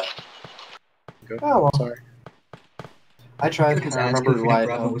back west. Oh, well. Sorry. I tried. I remembered why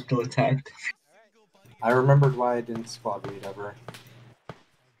Bravo was still attacked. I remembered why I didn't squad read ever.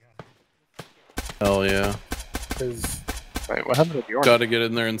 Hell yeah. Wait, what happened to Bjorn? Gotta get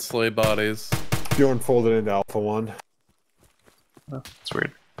in there and slay bodies. Bjorn folded into Alpha 1. Oh, that's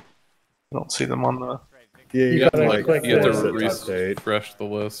weird. I don't see them on the... Yeah, You got gotta like, click You have this. to refresh the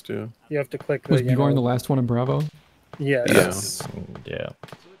list, yeah. You have to click Was the Bjorn the yellow. last one in Bravo? Yes. Yeah.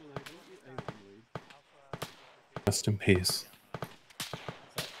 Rest in peace.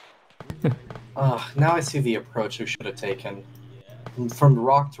 Now I see the approach we should have taken. From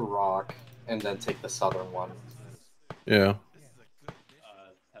rock to rock, and then take the southern one. Yeah.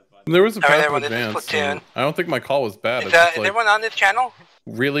 There was a Alright, path everyone, to this is advance. platoon. So I don't think my call was bad. Is, It's just, is like, everyone on this channel?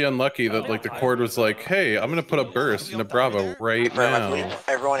 really unlucky that like the cord was like, "Hey, I'm gonna put a burst into Bravo right now."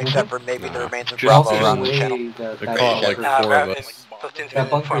 Everyone except for maybe the remains of Just Bravo in- around the channel. They caught like 4 of us. Platoon's That been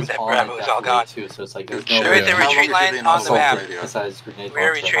bunker informed is that on Bravo is all gone. too, so it's like there's There no is a retreat line on the map. Besides grenade We're launcher,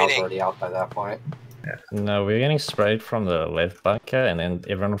 I was retreating. already out by that point. No, we're getting sprayed from the left bunker, and then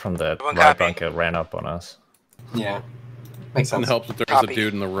everyone from the Everyone right copy. bunker ran up on us. Yeah, makes And sense. it helps that there was a Copy.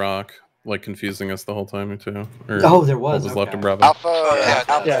 dude in the rock, like confusing us the whole time too. Or Oh, there was, What was left okay. of Bravo? Alpha, yeah,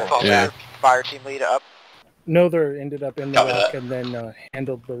 Alpha, yeah. fall Yeah. back. Fire team lead up. Nother ended up in the Copy rock that. and then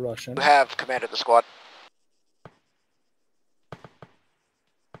handled the Russian. You have commanded the squad.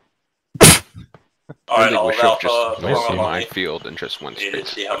 I Alright, think we all should have Alpha, just went form to on my me. field and just went You didn't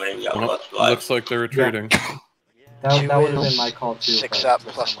straight. see how many we got Well, left alive. looks like they're retreating. That 2 would have is been my call too. 6 but- up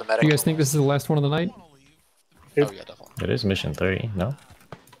plus the medic. You guys think this is the last one of the night? Oh yeah, definitely. It is mission 3, no?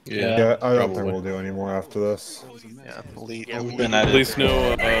 Yeah, I don't think probably. we'll do any more after this. Yeah, we've been been at At it. least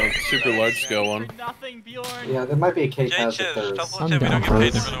no super large scale one. Yeah, there might be a K-Taz if there's, I'm down for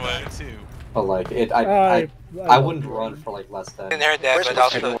it. but like it, I I wouldn't run for like less than. Didn't heard that, Where's but the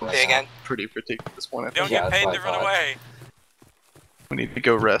also second say again. Pretty fatigued at this point. I They don't think. Yeah, get paid that's to what I run thought. away. We need to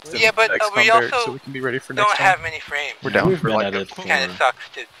go rest. Yeah, but next we barracks also so we can be ready for next don't time. have many frames. We're down We've for been like at a it for Kind of sucks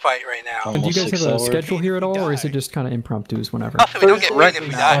to fight right now. Do you almost guys 6 have a hours. schedule here at all, or is it just kind of impromptus whenever? Also, we don't get paid if we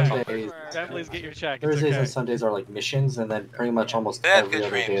die. Sundays, Please get your check. It's Thursdays okay. and Sundays are like missions, and then pretty much almost That's every good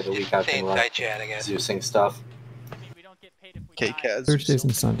other day of frames. the Just week I've stay been in running tight chat, I guess. Zeusing stuff. Okay, Kaz. Thursdays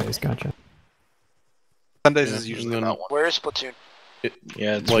and Sundays, gotcha. Sundays Yeah, is usually and then- about one. Where is platoon?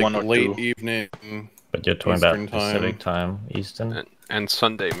 Yeah, it's like 1 or late 2. evening. But you're talking Eastern about Pacific time, Eastern. And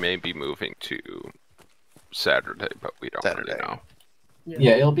Sunday may be moving to Saturday, but we don't really know.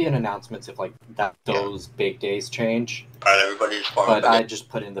 Yeah, it'll be an announcement if like those big days change. Alright, everybody spawn But on I the just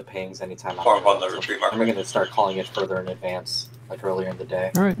put in the pings anytime. Farm on the retreat marker. I'm gonna start calling it further in advance, like earlier in the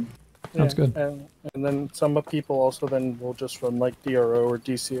day. All right, sounds good. And then some people also then will just run like DRO or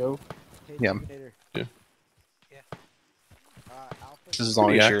DCO. Yeah. Yeah. Just as long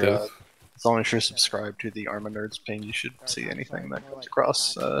Pretty as you're, active. as long as you're subscribed to the Arma Nerds ping, you should see anything that comes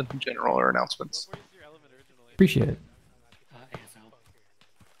across general or announcements. Appreciate it.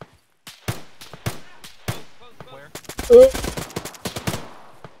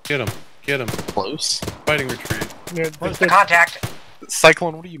 Get him. Get him. Close. Fighting retreat. Contact.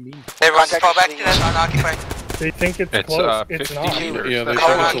 Cyclone, what do you mean? Everyone fall back to that unoccupied. They think it's It's, close. It's 50 not. meters. Yeah, they How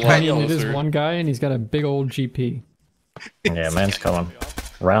think long it's a can I lot do? It is closer. one guy, and he's got a big old GP. Yeah, man's coming.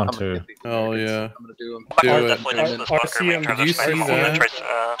 Round 2. Oh yeah. I'm gonna do him. Do it. Definitely next to this bunker. RCM, Make sure did you there's see no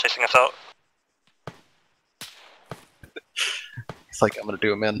that? chasing us out. It's like, I'm gonna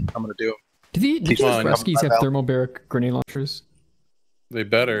do him in. I'm gonna do him. Do these Keep on. Ruskies have thermobaric grenade launchers? They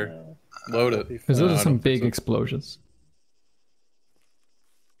better load it. Because those No, are I some don't think big so. explosions.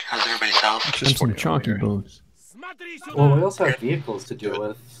 How's everybody's health? And some chonky booms. Well, we also have vehicles to deal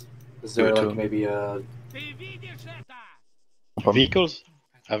with. Is Do there it to like him. maybe a? Vehicles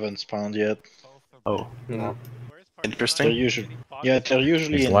haven't spawned yet. Oh, No. They're interesting. usually, yeah, they're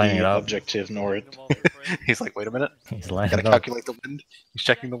usually He's in lining it the up. objective north. He's like, wait a minute. He's lining Gotta it up. calculate the wind. He's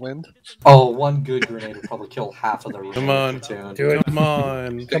checking the wind. Oh, one good grenade would probably kill half of the Come on. platoon. Do it. Come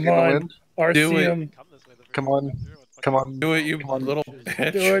on. Come Checking the on. wind. Do it. RCM. Come on. Come on. Do it, you little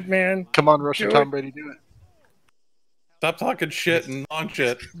bitch. Do it, man. Come on, Russia Do Tom it. Brady, do it. Stop talking shit and launch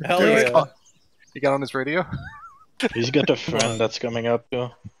it. Hell Do it. yeah. You got on his radio? He's got a friend that's coming up too.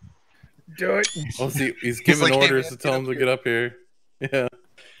 Do it. Oh, see, he's giving like, hey, orders man, to tell him to get up here. Yeah.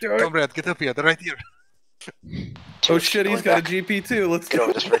 Do it. Comrade, get up here. They're right here. Oh shit, he's got a GP too. Let's Get go.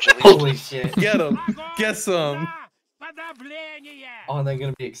 over this bridge at least. Holy shit! Get him. Get some. Oh, and they're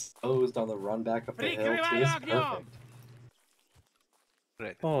gonna be exposed on the run back up the hill too. It's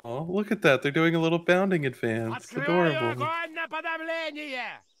perfect. Oh, look at that. They're doing a little bounding advance. Adorable.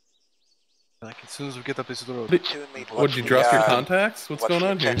 Like, as soon as we get up this road. Would you drop your contacts? What's going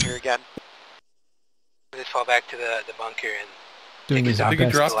on here? Again. Just fall back to the bunker and Doing his I think he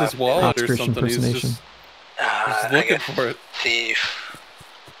best dropped his wallet or Ostrich something. He's impersonation. just I looking guess for it. see if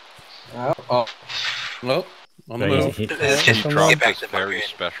Oh, Well, on the Yeah, move. he- just He get dropped back this to the bunker very and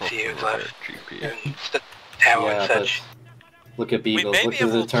special see who's for left. GP. And the ammo yeah, and but such. look at We Beagles. may Look be at the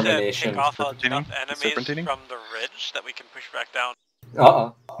able to determination. pick off Serpentining? enough enemies Serpentining? from the ridge that we can push back down.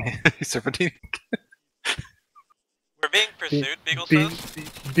 He's serpentine. We're being pursued, Beagle says.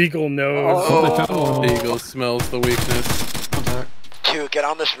 Beagle knows. Oh, they found one. Beagle smells the weakness. Two, get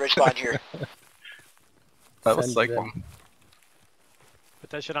on this ridge line here. That was Send like them. one. Put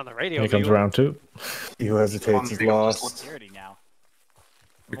that shit on the radio. Here comes Beagle. round 2. He who hesitates is lost. Now.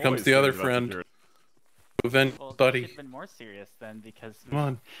 Here comes the other friend. Avenge buddy. It's been more serious then because Come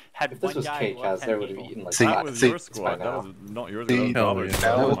on. had If one was guy K-Kaz, ten there would have people. eaten like See, five. that was your squad, that was not yours. See, Hell yeah.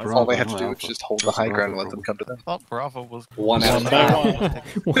 now all they have to do is just hold the high ground and let them come to them. I thought Bravo was One out of One by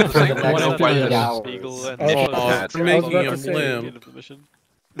five. one. For the next One 3 after hours. Beagle and Oh, Nicholas. we're making about him to say- limp.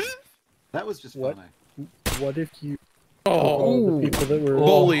 That was just What? funny. What if you? Oh, the people that were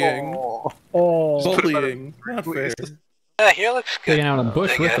bullying. Oh, Bullying. Not fair. Yeah, here looks good. Taking out a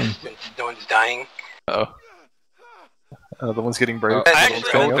bush I with guess, him. since no one's dying. Oh. The one's getting brave. I the actually one's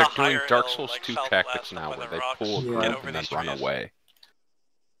went coming to They're up. doing higher Dark hill, Souls like 2 southwest tactics up now by where the they rocks, pull get a group over and then these run trees. away.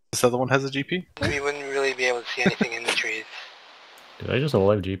 This other one has a GP? We wouldn't really be able to see anything in the trees. Did I just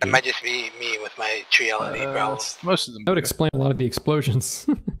alive It GP? might just be me with my tree LED problem. Most of them. That would explain a lot of the explosions.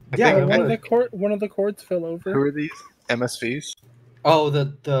 Yeah, it one of would. one of the cords fell over. Who are these? MSVs? Oh,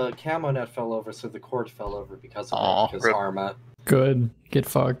 the camo net fell over, so the cord fell over because of Aw, it, because rip. Arma. Good. Get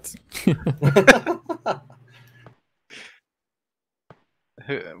fucked.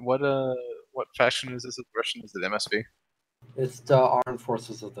 What faction is this? Russian? Is it MSV? It's the armed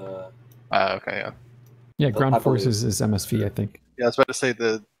forces of the. Okay, yeah. Yeah, I ground believe- forces is MSV, I think. Yeah, I was about to say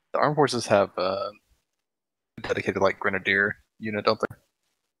the armed forces have dedicated like grenadier unit, don't they?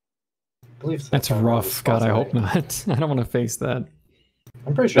 I believe so. That's Arma rough. God, I hope responsibility. not. I don't want to face that.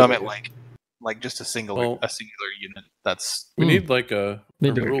 I'm pretty No, sure. I they meant do. like just a single Well- unit. That's We need like a They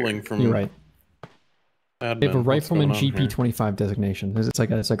do. ruling from You're right. They have a Admin, what's rifleman going on here? GP25 designation. It's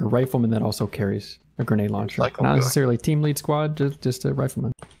like a rifleman that also carries a grenade launcher. Like Not necessarily team lead squad, just a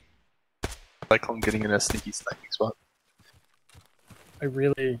rifleman. Like I'm getting in a sneaky sniping spot. I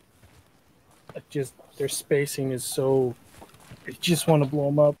really, their spacing is so. I just want to blow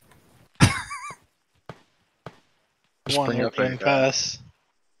them up. One Bring up open a, pass.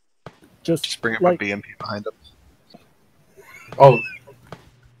 Just bring up like, a BMP behind them. Oh,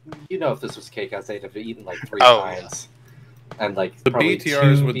 you know, if this was cake, they'd have eaten like 3 times, and like The probably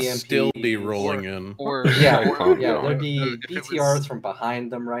BTRs 2 would BMPs. still be rolling in. Yeah, there'd be BTRs from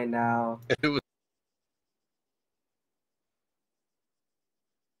behind them right now. If it was